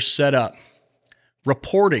back there set up,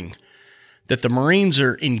 reporting that the Marines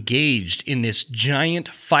are engaged in this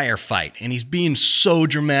giant firefight. And he's being so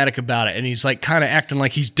dramatic about it. And he's like kind of acting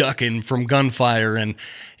like he's ducking from gunfire.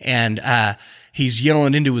 And he's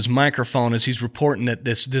yelling into his microphone as he's reporting that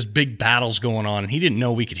this big battle's going on. And he didn't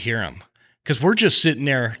know we could hear him, because we're just sitting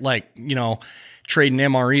there like, trading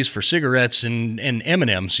MREs for cigarettes and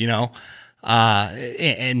M&Ms,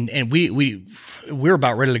 and we're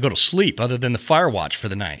about ready to go to sleep other than the fire watch for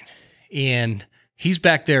the night. And he's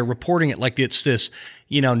back there reporting it like it's this,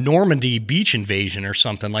 Normandy beach invasion or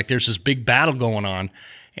something, like there's this big battle going on,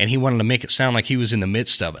 and he wanted to make it sound like he was in the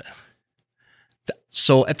midst of it.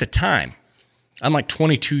 So at the time, I'm like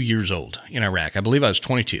 22 years old in Iraq. I believe I was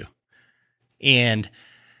 22. And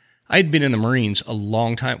I'd been in the Marines a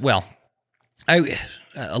long time. Well, a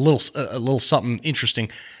little something interesting.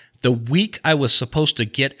 The week I was supposed to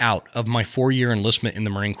get out of my 4-year enlistment in the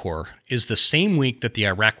Marine Corps is the same week that the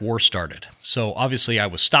Iraq War started. So obviously I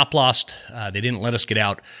was stop-lossed. They didn't let us get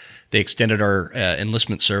out. They extended our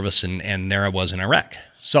enlistment service, and there I was in Iraq.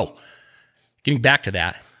 So getting back to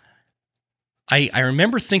that, I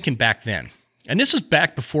remember thinking back then, and this is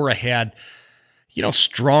back before I had,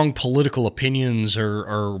 strong political opinions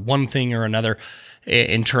or one thing or another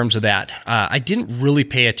in terms of that. I didn't really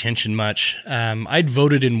pay attention much. I'd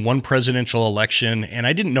voted in one presidential election, and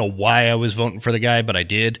I didn't know why I was voting for the guy, but I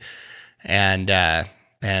did. And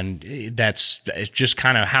that's just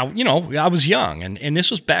kind of how, I was young. And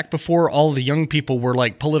this was back before all the young people were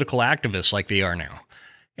like political activists like they are now.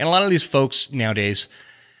 And a lot of these folks nowadays,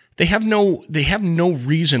 they have no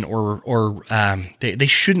reason or they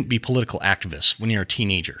shouldn't be political activists when you're a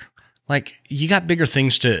teenager. Like, you got bigger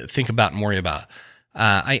things to think about and worry about.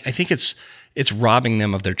 I think it's robbing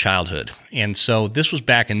them of their childhood. And so this was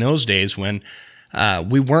back in those days when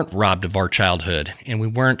we weren't robbed of our childhood, and we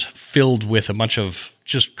weren't filled with a bunch of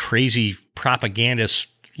just crazy propagandists,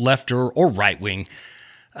 left or right wing,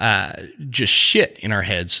 just shit in our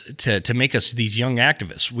heads to make us these young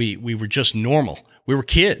activists. We were just normal. We were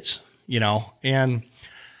kids, and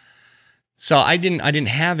so I didn't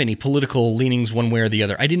have any political leanings one way or the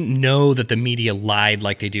other. I didn't know that the media lied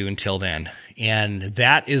like they do until then. And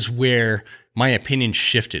that is where my opinion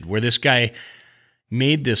shifted, where this guy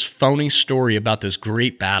made this phony story about this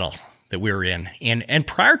great battle that we were in. And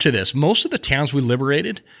prior to this, most of the towns we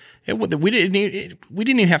liberated, we didn't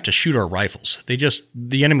even have to shoot our rifles.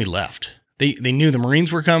 The enemy left. They knew the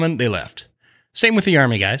Marines were coming, they left. Same with the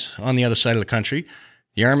Army guys on the other side of the country.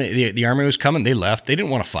 The Army was coming, they left. They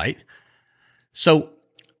didn't want to fight. So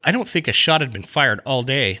I don't think a shot had been fired all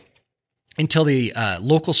day until the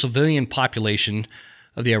local civilian population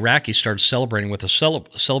of the Iraqis started celebrating with a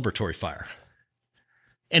celebratory fire.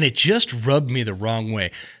 And it just rubbed me the wrong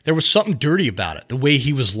way. There was something dirty about it, the way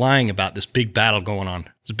he was lying about this big battle going on.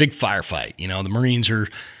 It's a big firefight. The Marines are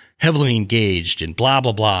heavily engaged and blah,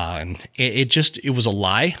 blah, blah. And it was a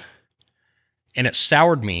lie. And it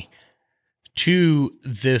soured me to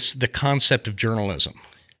the concept of journalism.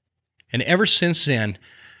 And ever since then,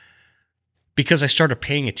 because I started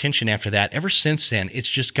paying attention after that, ever since then, it's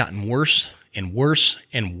just gotten worse and worse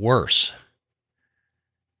and worse.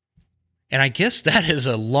 And I guess that is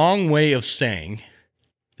a long way of saying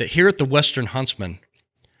that here at the Western Huntsman,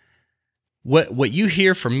 what you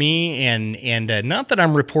hear from me, and not that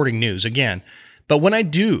I'm reporting news again, but when I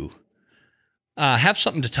do have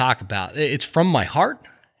something to talk about, it's from my heart,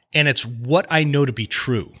 and it's what I know to be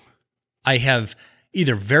true. I have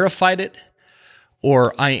either verified it,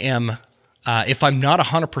 or I am, if I'm not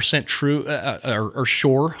 100% true or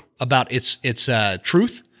sure about its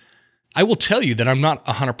truth, I will tell you that I'm not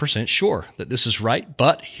 100% sure that this is right,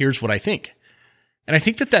 but here's what I think. And I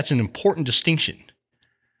think that that's an important distinction.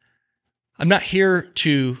 I'm not here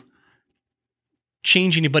to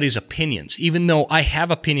change anybody's opinions, even though I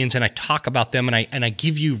have opinions and I talk about them and I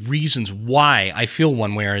give you reasons why I feel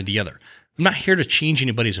one way or the other. I'm not here to change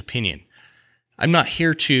anybody's opinion. I'm not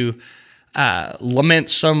here to lament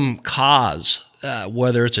some cause,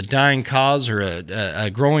 whether it's a dying cause or a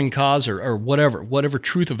growing cause or whatever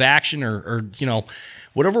truth of action or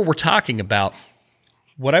whatever we're talking about.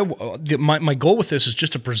 My goal with this is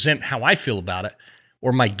just to present how I feel about it,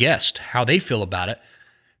 or my guest how they feel about it.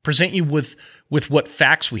 Present you with what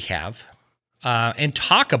facts we have, and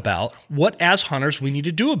talk about what as hunters we need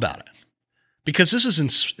to do about it, because this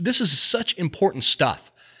is such important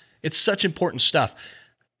stuff. It's such important stuff.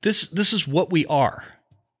 This is what we are.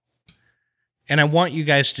 And I want you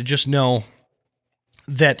guys to just know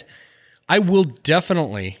that I will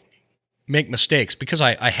definitely make mistakes, because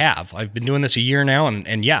I have. I've been doing this a year now,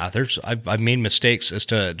 and yeah, I've made mistakes as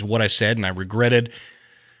to what I said, and I regretted,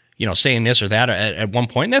 saying this or that at one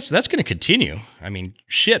point. That's going to continue. I mean,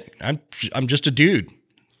 shit, I'm just a dude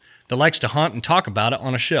that likes to hunt and talk about it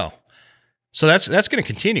on a show. So that's going to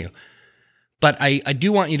continue. But I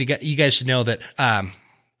do want you guys to know that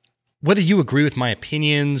whether you agree with my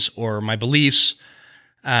opinions or my beliefs,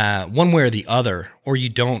 one way or the other, or you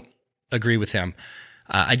don't agree with them,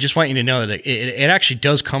 I just want you to know that it actually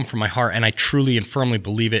does come from my heart, and I truly and firmly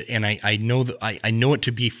believe it, and I know that I know it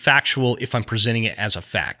to be factual if I'm presenting it as a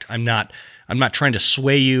fact. I'm not trying to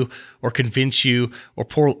sway you or convince you or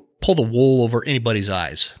pull the wool over anybody's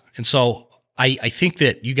eyes. And so I think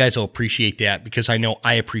that you guys will appreciate that, because I know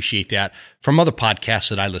I appreciate that from other podcasts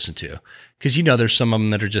that I listen to, because there's some of them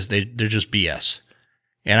that are just they're just BS,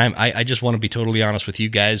 and I just want to be totally honest with you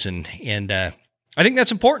guys, and I think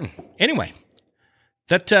that's important. Anyway,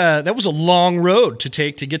 that was a long road to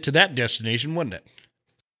take to get to that destination, wasn't it?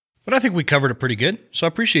 But I think we covered it pretty good, so I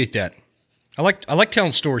appreciate that. I like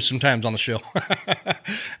telling stories sometimes on the show,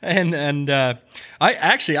 and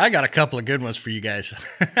I got a couple of good ones for you guys,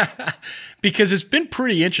 because it's been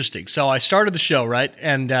pretty interesting. So I started the show, right,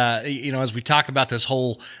 and as we talk about this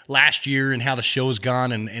whole last year and how the show has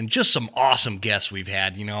gone, and just some awesome guests we've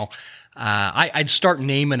had, I'd start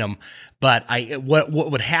naming them, but what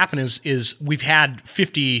would happen is we've had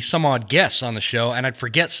 50 some odd guests on the show, and I'd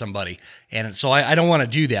forget somebody, and so I don't want to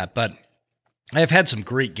do that. But I've had some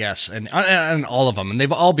great guests, and all of them, and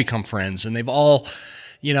they've all become friends, and they've all,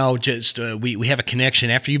 just we have a connection.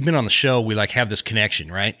 After you've been on the show, we like have this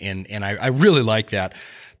connection, right? And I really like that.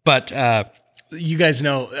 But you guys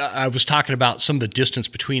know I was talking about some of the distance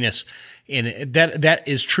between us, and that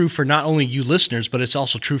is true for not only you listeners, but it's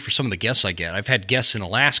also true for some of the guests I get. I've had guests in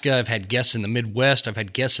Alaska, I've had guests in the Midwest, I've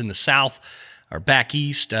had guests in the South or back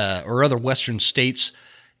east or other Western states.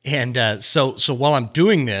 And so while I'm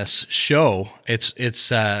doing this show,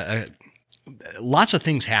 it's lots of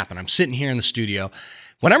things happen. I'm sitting here in the studio.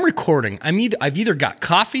 When I'm recording, I've either got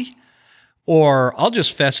coffee, or I'll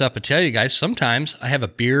just fess up and tell you guys, sometimes I have a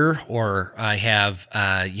beer, or I have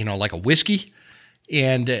like a whiskey,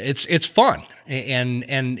 and it's fun,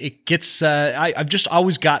 and it gets I've just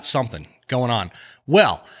always got something going on.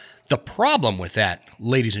 Well, the problem with that,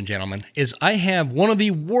 ladies and gentlemen, is I have one of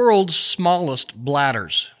the world's smallest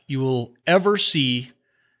bladders you will ever see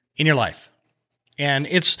in your life. And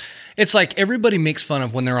it's like everybody makes fun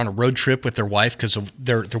of when they're on a road trip with their wife because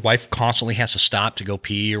their wife constantly has to stop to go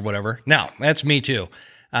pee or whatever. Now, that's me too.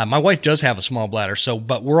 My wife does have a small bladder,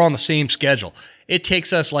 but we're on the same schedule. It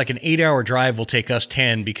takes us like an 8-hour drive will take us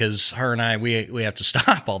 10 because her and I, we have to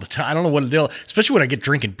stop all the time. I don't know what to do, especially when I get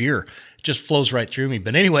drinking beer. It just flows right through me.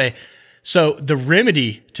 But anyway, so the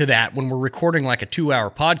remedy to that when we're recording like a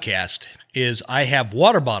 2-hour podcast is I have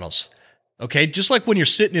water bottles. Okay, just like when you're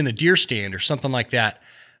sitting in a deer stand or something like that.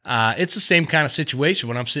 It's the same kind of situation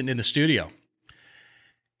when I'm sitting in the studio.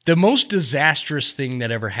 The most disastrous thing that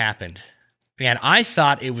ever happened, and I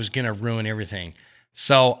thought it was going to ruin everything.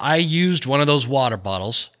 So I used one of those water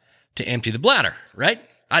bottles to empty the bladder, right?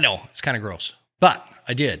 I know, it's kind of gross, but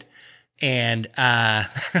I did. And I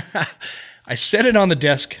set it on the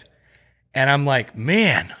desk, and I'm like,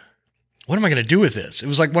 man, what am I going to do with this? It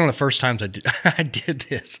was like one of the first times I did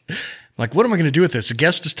this. Like, what am I going to do with this? The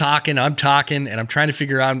guest is talking, I'm talking, and I'm trying to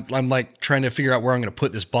figure out where I'm going to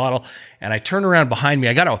put this bottle. And I turn around behind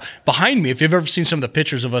me. Behind me, if you've ever seen some of the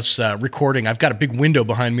pictures of us recording, I've got a big window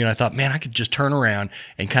behind me, and I thought, man, I could just turn around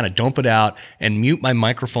and kind of dump it out and mute my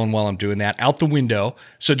microphone while I'm doing that out the window.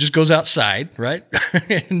 So it just goes outside, right?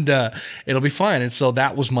 And it'll be fine. And so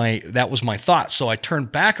that was my thought. So I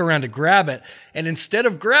turned back around to grab it, and instead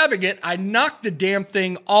of grabbing it, I knocked the damn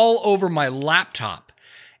thing all over my laptop.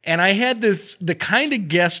 And I had the kind of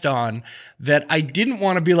guest on that I didn't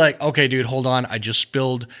want to be like, okay, dude, hold on. I just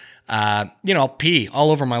spilled, pee all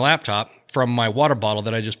over my laptop from my water bottle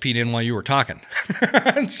that I just peed in while you were talking.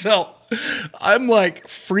 And so I'm like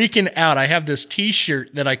freaking out. I have this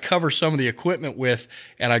T-shirt that I cover some of the equipment with,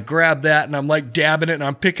 and I grab that and I'm like dabbing it, and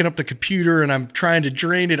I'm picking up the computer and I'm trying to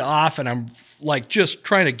drain it off, and I'm like just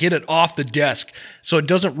trying to get it off the desk so it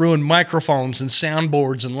doesn't ruin microphones and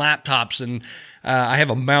soundboards and laptops. And I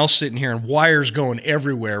have a mouse sitting here and wires going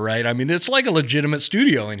everywhere, right? I mean, it's like a legitimate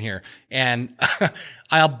studio in here. And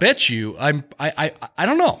I'll bet you I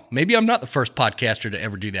don't know. Maybe I'm not the first podcaster to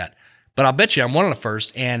ever do that, but I'll bet you I'm one of the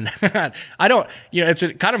first. And I don't, it's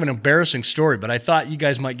kind of an embarrassing story, but I thought you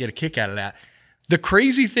guys might get a kick out of that. The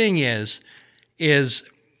crazy thing is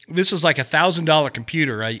this is like $1,000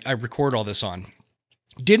 computer I record all this on.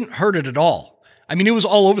 Didn't hurt it at all. I mean, it was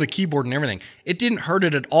all over the keyboard and everything. It didn't hurt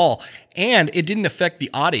it at all, and it didn't affect the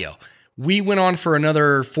audio. We went on for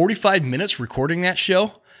another 45 minutes recording that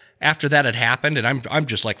show after that had happened, and I'm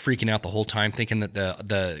just like freaking out the whole time, thinking that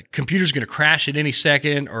the computer's going to crash at any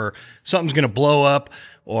second, or something's going to blow up,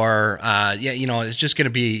 or it's just going to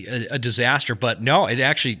be a disaster. But no,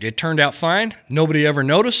 it turned out fine. Nobody ever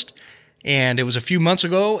noticed, and it was a few months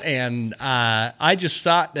ago, and I just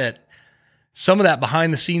thought that some of that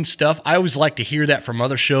behind the scenes stuff, I always like to hear that from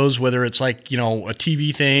other shows, whether it's like, a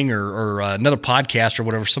TV thing or another podcast or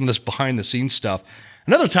whatever, some of this behind the scenes stuff.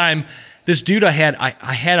 Another time, this dude I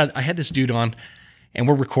had this dude on, and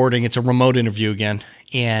we're recording. It's a remote interview again.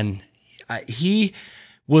 And he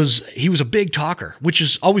was a big talker, which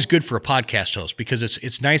is always good for a podcast host, because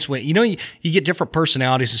it's nice when, you get different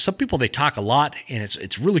personalities. And some people, they talk a lot, and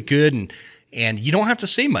it's really good. And you don't have to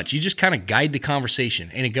say much. You just kind of guide the conversation,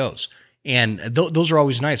 and it goes. And those are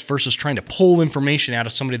always nice versus trying to pull information out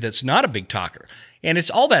of somebody that's not a big talker. And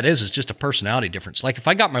it's all that is just a personality difference. Like if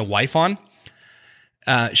I got my wife on,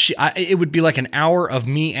 it would be like an hour of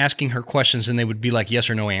me asking her questions, and they would be like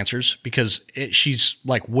yes or no answers, because she's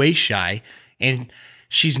like way shy, and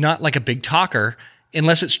she's not like a big talker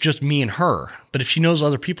unless it's just me and her. But if she knows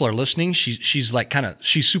other people are listening, she's like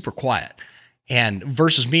she's super quiet. And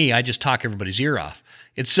versus me, I just talk everybody's ear off.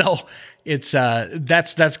 That's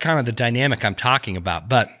kind of the dynamic I'm talking about.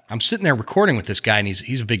 But I'm sitting there recording with this guy, and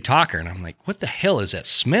he's a big talker, and I'm like, what the hell is that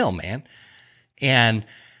smell, man? And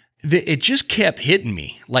it just kept hitting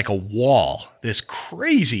me like a wall. This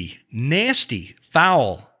crazy, nasty,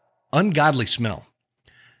 foul, ungodly smell.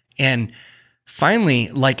 And finally,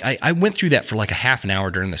 like I went through that for like a half an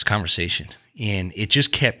hour during this conversation, and it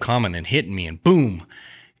just kept coming and hitting me, and boom.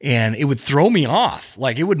 And it would throw me off.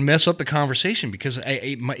 Like it would mess up the conversation because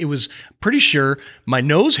it was pretty sure my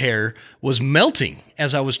nose hair was melting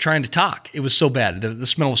as I was trying to talk. It was so bad. The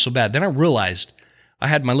smell was so bad. Then I realized I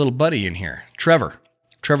had my little buddy in here, Trevor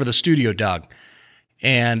the studio dog.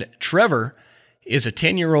 And Trevor is a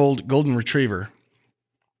 10-year-old golden retriever.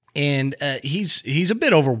 And he's a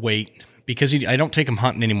bit overweight because I don't take him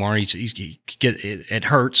hunting anymore. It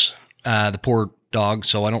hurts the poor dog,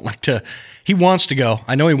 so I don't like to. He wants to go.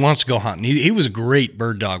 I know he wants to go hunting. He was a great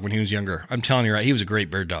bird dog when he was younger. I'm telling you, right? He was a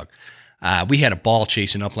great bird dog. We had a ball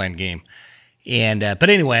chasing upland game, and but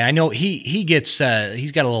anyway, I know he gets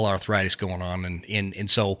he's got a little arthritis going on, and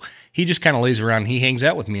so he just kind of lays around. And he hangs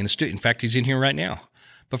out with me in the studio. In fact, he's in here right now.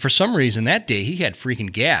 But for some reason that day he had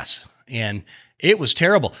freaking gas, and it was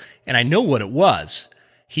terrible. And I know what it was.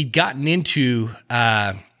 He had gotten into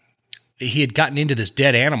this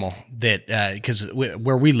dead animal that because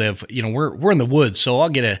where we live, we're in the woods, so we'll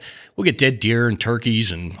get dead deer and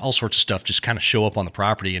turkeys and all sorts of stuff just kind of show up on the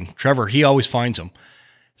property. And Trevor, he always finds them.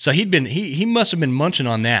 So he must have been munching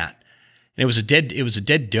on that. And it was a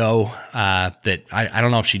dead doe that I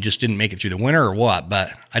don't know if she just didn't make it through the winter or what,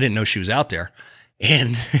 but I didn't know she was out there.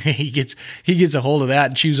 And he gets a hold of that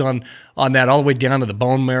and chews on that all the way down to the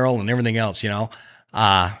bone marrow and everything else,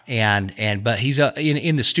 but he's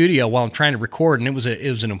in the studio while I'm trying to record, and it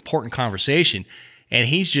was an important conversation, and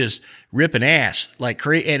he's just ripping ass like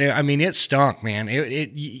crazy. And I mean, it stunk, man.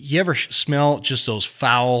 You ever smell just those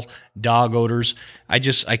foul dog odors? I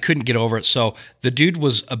couldn't get over it. So the dude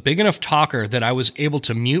was a big enough talker that I was able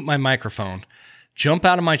to mute my microphone, jump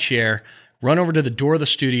out of my chair, run over to the door of the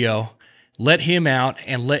studio, let him out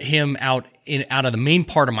out of the main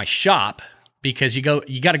part of my shop. Because you got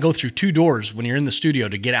to go through two doors when you're in the studio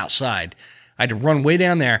to get outside. I had to run way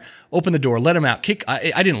down there, open the door, let him out.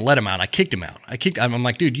 I didn't let him out. I kicked him out. I'm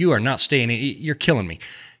like, dude, you are not staying. You're killing me.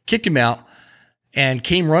 Kicked him out and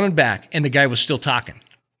came running back, and the guy was still talking.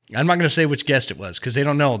 I'm not going to say which guest it was because they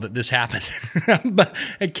don't know that this happened. But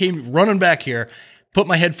I came running back here, put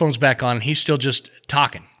my headphones back on, and he's still just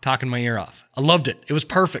talking my ear off. I loved it. It was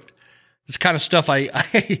perfect. It's kind of stuff I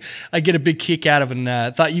get a big kick out of,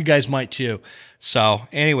 and thought you guys might too. So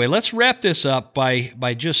anyway, let's wrap this up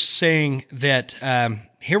by just saying that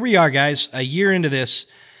here we are, guys, a year into this.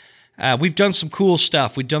 We've done some cool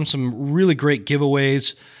stuff. We've done some really great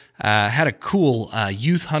giveaways. Had a cool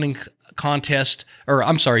youth hunting contest,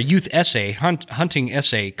 youth essay hunting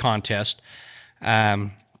essay contest.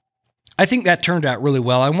 I think that turned out really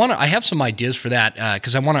well. I have some ideas for that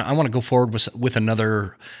because I want to go forward with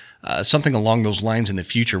another. Something along those lines in the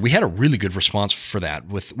future. We had a really good response for that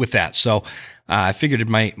with that, so I figured it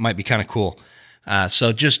might be kind of cool.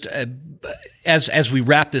 So just as we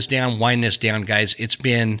wrap this down, wind this down, guys, it's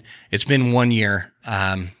been 1 year,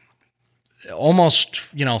 almost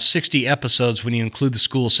 60 episodes when you include the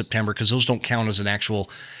School of September, because those don't count as an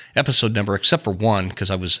actual episode number except for one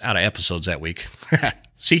because I was out of episodes that week.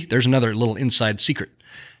 See, there's another little inside secret.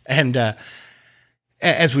 And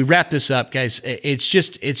as we wrap this up, guys,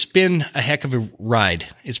 it's been a heck of a ride.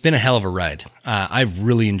 It's been a hell of a ride. I've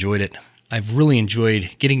really enjoyed it. I've really enjoyed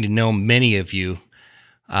getting to know many of you.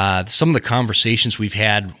 Some of the conversations we've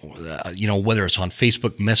had, whether it's on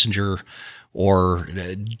Facebook Messenger or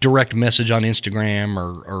direct message on Instagram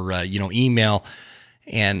or email,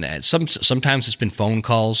 and sometimes it's been phone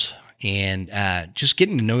calls, and just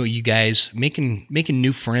getting to know you guys, making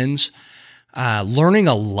new friends, learning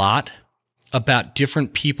a lot about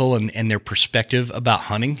different people and their perspective about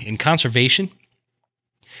hunting and conservation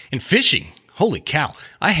and fishing. Holy cow.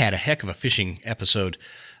 I had a heck of a fishing episode,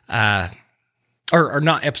 or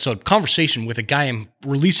not episode, conversation with a guy. I'm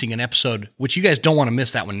releasing an episode, which you guys don't want to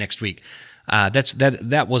miss that one next week.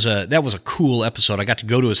 That was a cool episode. I got to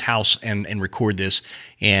go to his house and record this,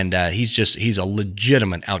 and he's a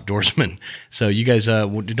legitimate outdoorsman. So you guys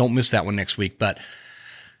don't miss that one next week. But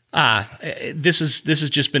this has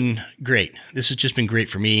just been great. This has just been great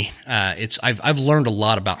for me. I've learned a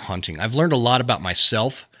lot about hunting. I've learned a lot about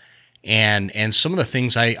myself and some of the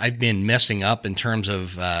things I've been messing up in terms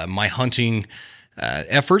of my hunting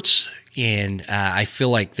efforts. And I feel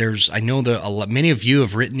like many of you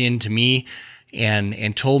have written in to me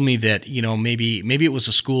and told me that, maybe it was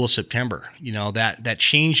the school of September, that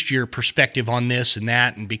changed your perspective on this and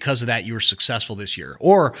that, and because of that you were successful this year,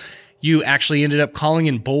 or you actually ended up calling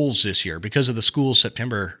in bowls this year because of the school of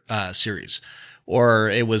September series, or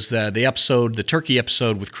it was the turkey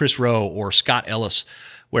episode with Chris Rowe or Scott Ellis,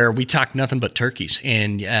 where we talked nothing but turkeys,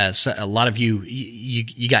 and so a lot of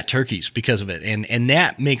you got turkeys because of it, and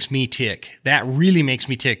that makes me tick. That really makes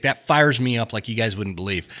me tick. That fires me up like you guys wouldn't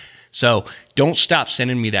believe. So don't stop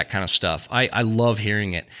sending me that kind of stuff. I love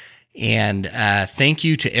hearing it. And thank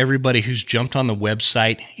you to everybody who's jumped on the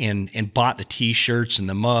website and bought the T-shirts and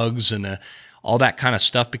the mugs and all that kind of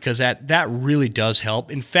stuff, because that really does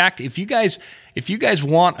help. In fact, if you guys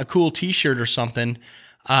want a cool T-shirt or something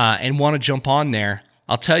and want to jump on there,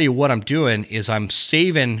 I'll tell you what I'm doing is I'm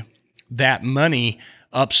saving that money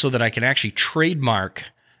up so that I can actually trademark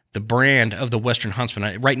the brand of the Western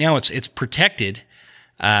Huntsman. Right now it's protected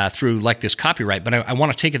through like this copyright, but I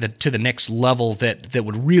want to take it to the next level that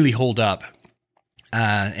would really hold up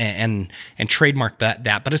and trademark that.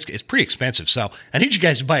 But it's pretty expensive, so I need you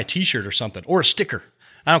guys to buy a T-shirt or something, or a sticker.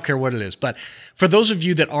 I don't care what it is. But for those of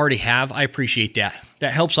you that already have, I appreciate that.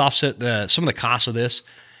 That helps offset some of the costs of this.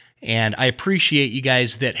 And I appreciate you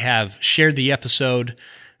guys that have shared the episode.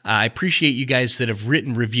 I appreciate you guys that have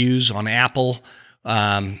written reviews on Apple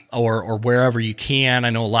or wherever you can.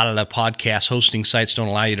 I know a lot of the podcast hosting sites don't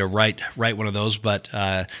allow you to write one of those, but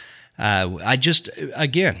I just,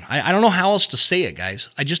 again, I don't know how else to say it, guys.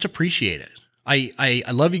 I just appreciate it. I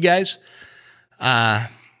love you guys. I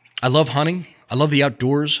love hunting. I love the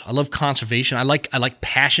outdoors. I love conservation. I like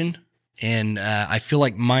passion, and I feel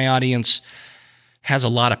like my audience has a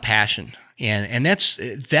lot of passion, and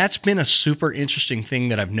that's been a super interesting thing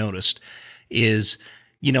that I've noticed is,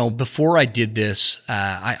 before I did this,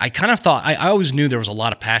 I kind of thought, I always knew there was a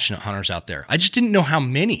lot of passionate hunters out there. I just didn't know how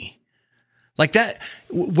many. Like that,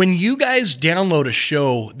 when you guys download a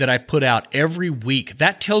show that I put out every week,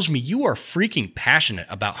 that tells me you are freaking passionate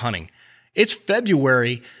about hunting. It's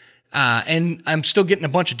February, and I'm still getting a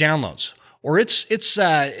bunch of downloads. Or it's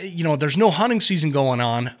there's no hunting season going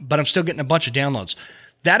on, but I'm still getting a bunch of downloads.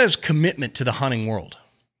 That is commitment to the hunting world.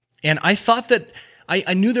 And I thought that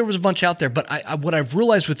I knew there was a bunch out there, but what I've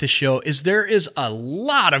realized with this show is there is a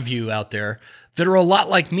lot of you out there that are a lot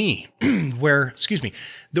like me, where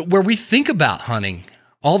we think about hunting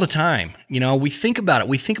all the time. We think about it.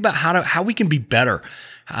 We think about how we can be better,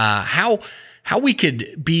 how we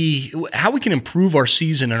can improve our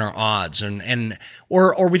season and our odds,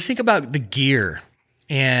 or we think about the gear,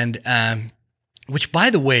 and which, by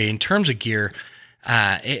the way, in terms of gear,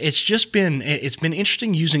 it's been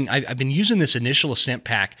interesting using. I've been using this Initial Ascent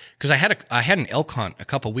pack because I had an elk hunt a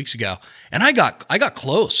couple weeks ago, and I got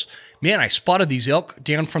close. Man, I spotted these elk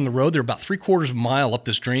down from the road. They're about 3/4 of a mile up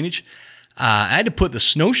this drainage. I had to put the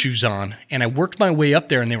snowshoes on, and I worked my way up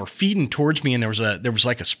there, and they were feeding towards me, and there was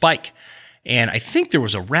like a spike. And I think there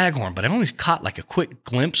was a raghorn, but I only caught like a quick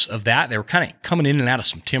glimpse of that. They were kind of coming in and out of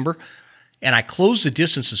some timber, and I closed the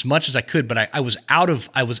distance as much as I could, but I was out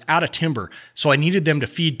of timber, so I needed them to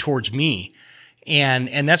feed towards me,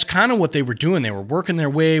 and that's kind of what they were doing. They were working their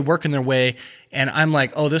way, and I'm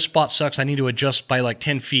like, oh, this spot sucks. I need to adjust by like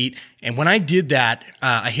 10 feet. And when I did that,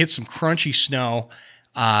 I hit some crunchy snow.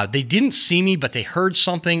 They didn't see me, but they heard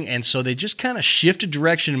something, and so they just kind of shifted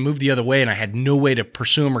direction and moved the other way, and I had no way to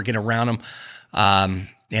pursue them or get around them.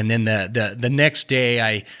 And then the next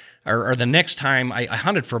day, the next time, I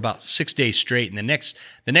hunted for about 6 days straight, and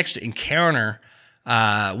the next encounter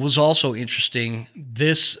was also interesting.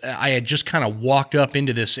 I had just kind of walked up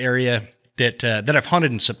into this area that I've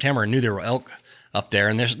hunted in September and knew there were elk up there,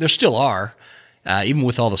 and there still are. Even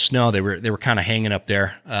with all the snow, they were kind of hanging up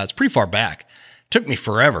there. It's pretty far back. Took me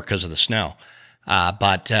forever because of the snow.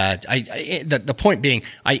 But the point being,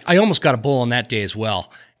 I almost got a bull on that day as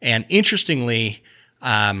well. And interestingly,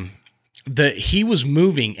 he was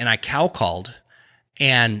moving, and I cow called,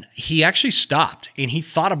 and he actually stopped, and he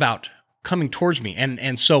thought about coming towards me.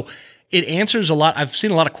 And so it answers a lot. I've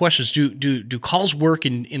seen a lot of questions. Do calls work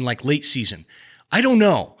in like late season? I don't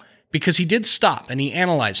know. Because he did stop and he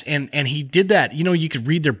analyzed and he did that. You could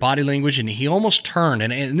read their body language, and he almost turned.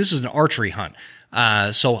 And this is an archery hunt.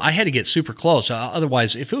 So I had to get super close.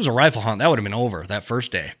 Otherwise, if it was a rifle hunt, that would have been over that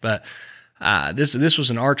first day. But this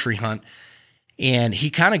was an archery hunt. And he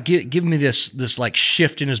kind of give me this like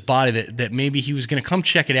shift in his body that maybe he was going to come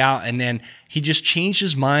check it out. And then he just changed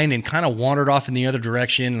his mind and kind of wandered off in the other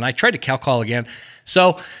direction. And I tried to cow call again.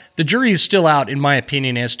 So the jury is still out, in my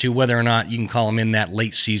opinion, as to whether or not you can call him in that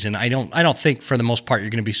late season. I don't think for the most part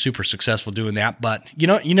you're going to be super successful doing that, but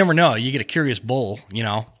you never know. You get a curious bull,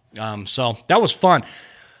 So that was fun.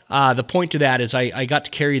 The point to that is I got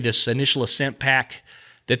to carry this initial ascent pack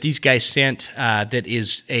that these guys sent that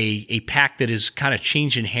is a pack that is kind of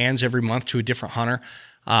changing hands every month to a different hunter.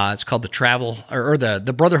 It's called the Travel or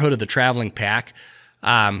the Brotherhood of the Traveling Pack.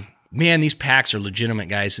 Man, these packs are legitimate,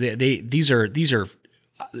 guys. These are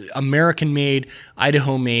American made,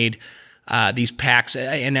 Idaho made. These packs,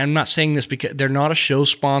 and I'm not saying this because they're not a show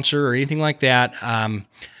sponsor or anything like that,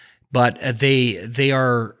 but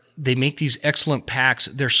they make these excellent packs.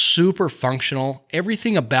 They're super functional.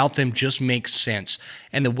 Everything about them just makes sense,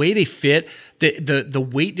 and the way they fit, the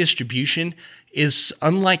weight distribution is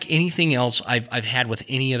unlike anything else I've had with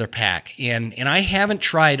any other pack. And I haven't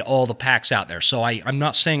tried all the packs out there, so I'm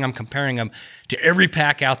not saying I'm comparing them to every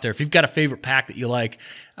pack out there. If you've got a favorite pack that you like,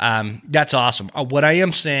 that's awesome. What I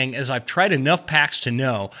am saying is I've tried enough packs to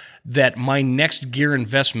know that my next gear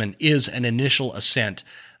investment is an initial ascent.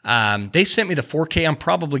 They sent me the 4K. I'm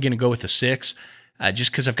probably going to go with the 6 just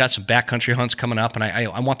because I've got some backcountry hunts coming up, and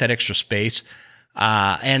I want that extra space.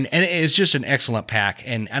 And it's just an excellent pack,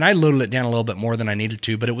 and I loaded it down a little bit more than I needed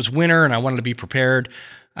to, but it was winter and I wanted to be prepared.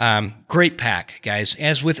 Great pack, guys.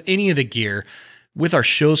 As with any of the gear, with our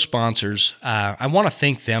show sponsors, I want to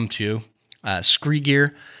thank them too. Scree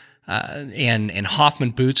Gear and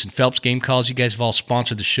Hoffman Boots and Phelps Game Calls. You guys have all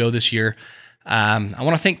sponsored the show this year. I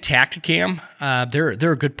want to thank Tacticam.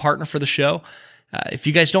 They're a good partner for the show. If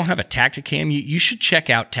you guys don't have a Tacticam, you should check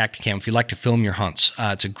out Tacticam if you like to film your hunts.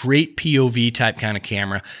 It's a great POV type kind of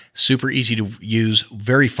camera, super easy to use,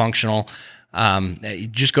 very functional.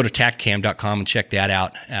 Just go to tacticam.com and check that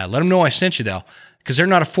out. Let them know I sent you though, because they're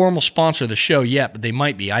not a formal sponsor of the show yet, but they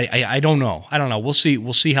might be. I don't know. We'll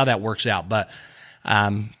see how that works out. But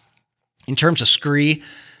in terms of Scree,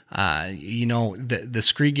 the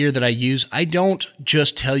Scree gear that I use, I don't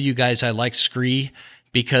just tell you guys I like Scree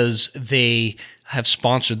because they have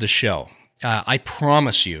sponsored the show. I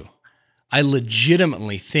promise you, I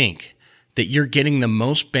legitimately think that you're getting the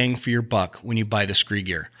most bang for your buck when you buy the Scree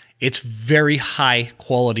gear. It's very high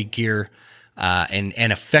quality gear and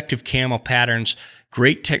effective camo patterns,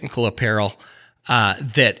 great technical apparel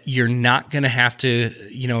that you're not going to have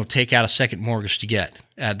to, take out a second mortgage to get.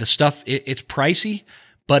 The stuff, it's pricey,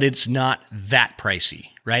 but it's not that pricey,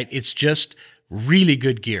 right? It's just really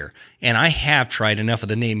good gear. And I have tried enough of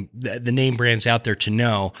the name brands out there to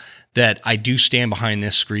know that I do stand behind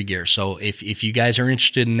this Scree gear. So if you guys are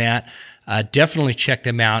interested in that, definitely check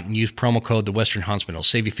them out and use promo code The Western Huntsman. It'll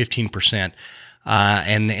save you 15%.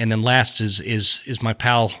 And then last is my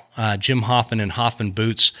pal Jim Hoffman and Hoffman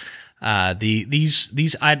Boots.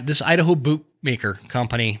 This Idaho boot maker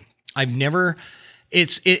company, Hoffman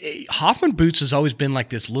Boots has always been like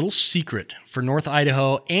this little secret for North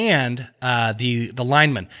Idaho and the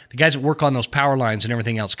linemen, the guys that work on those power lines and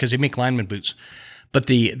everything else, because they make lineman boots. But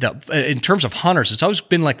in terms of hunters, it's always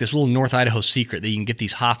been like this little North Idaho secret that you can get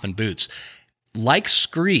these Hoffman boots. Like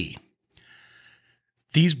Scree,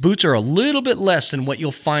 these boots are a little bit less than what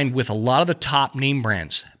you'll find with a lot of the top name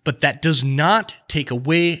brands, but that does not take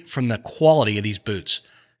away from the quality of these boots.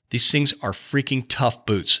 These things are freaking tough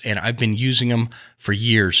boots, and I've been using them for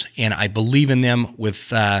years, and I believe in them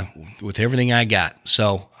with everything I got.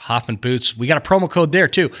 So Hoffman Boots, we got a promo code there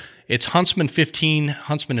too. It's Huntsman15.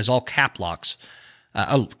 Huntsman is all cap locks.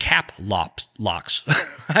 Cap locks.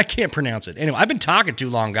 I can't pronounce it. Anyway, I've been talking too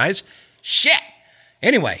long, guys. Shit.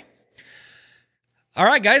 Anyway. All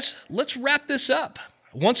right, guys, let's wrap this up.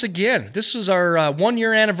 Once again, this is our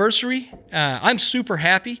 1-year anniversary. I'm super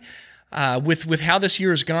happy. With how this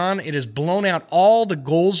year has gone. It has blown out all the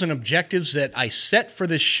goals and objectives that I set for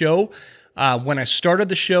this show. When I started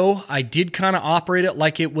the show, I did kind of operate it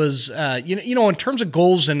like it was, in terms of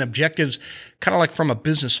goals and objectives, kind of like from a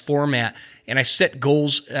business format. And I set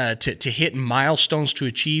goals to hit and milestones to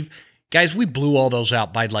achieve. Guys, we blew all those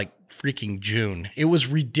out by like freaking June. It was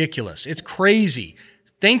ridiculous. It's crazy.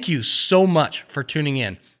 Thank you so much for tuning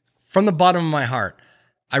in. From the bottom of my heart,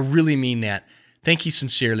 I really mean that. Thank you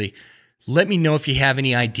sincerely. Let me know if you have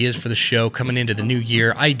any ideas for the show coming into the new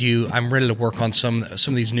year. I do. I'm ready to work on some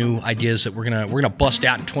of these new ideas that we're gonna bust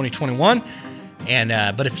out in 2021.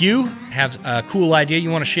 And but if you have a cool idea you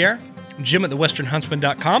want to share, Jim at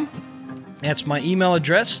thewesternhuntsman.com. That's my email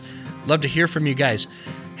address. Love to hear from you guys.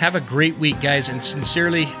 Have a great week, guys, and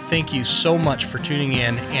sincerely thank you so much for tuning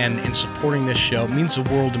in and supporting this show. It means the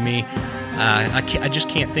world to me. I just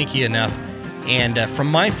can't thank you enough. And from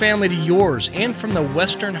my family to yours, and from the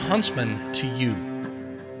Western Huntsman to you,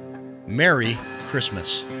 Merry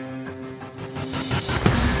Christmas.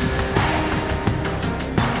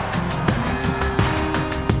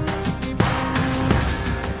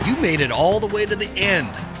 You made it all the way to the end.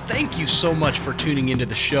 thank you so much for tuning into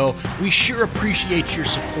the show. We sure appreciate your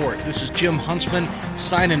support. This is Jim Huntsman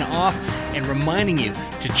signing off and reminding you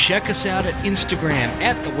to check us out at Instagram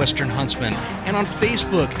at The Western Huntsman and on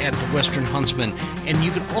Facebook at The Western Huntsman. And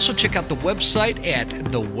you can also check out the website at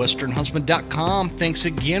thewesternhuntsman.com. Thanks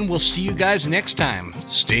again. We'll see you guys next time.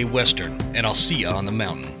 Stay Western, and I'll see you on the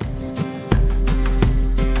mountain.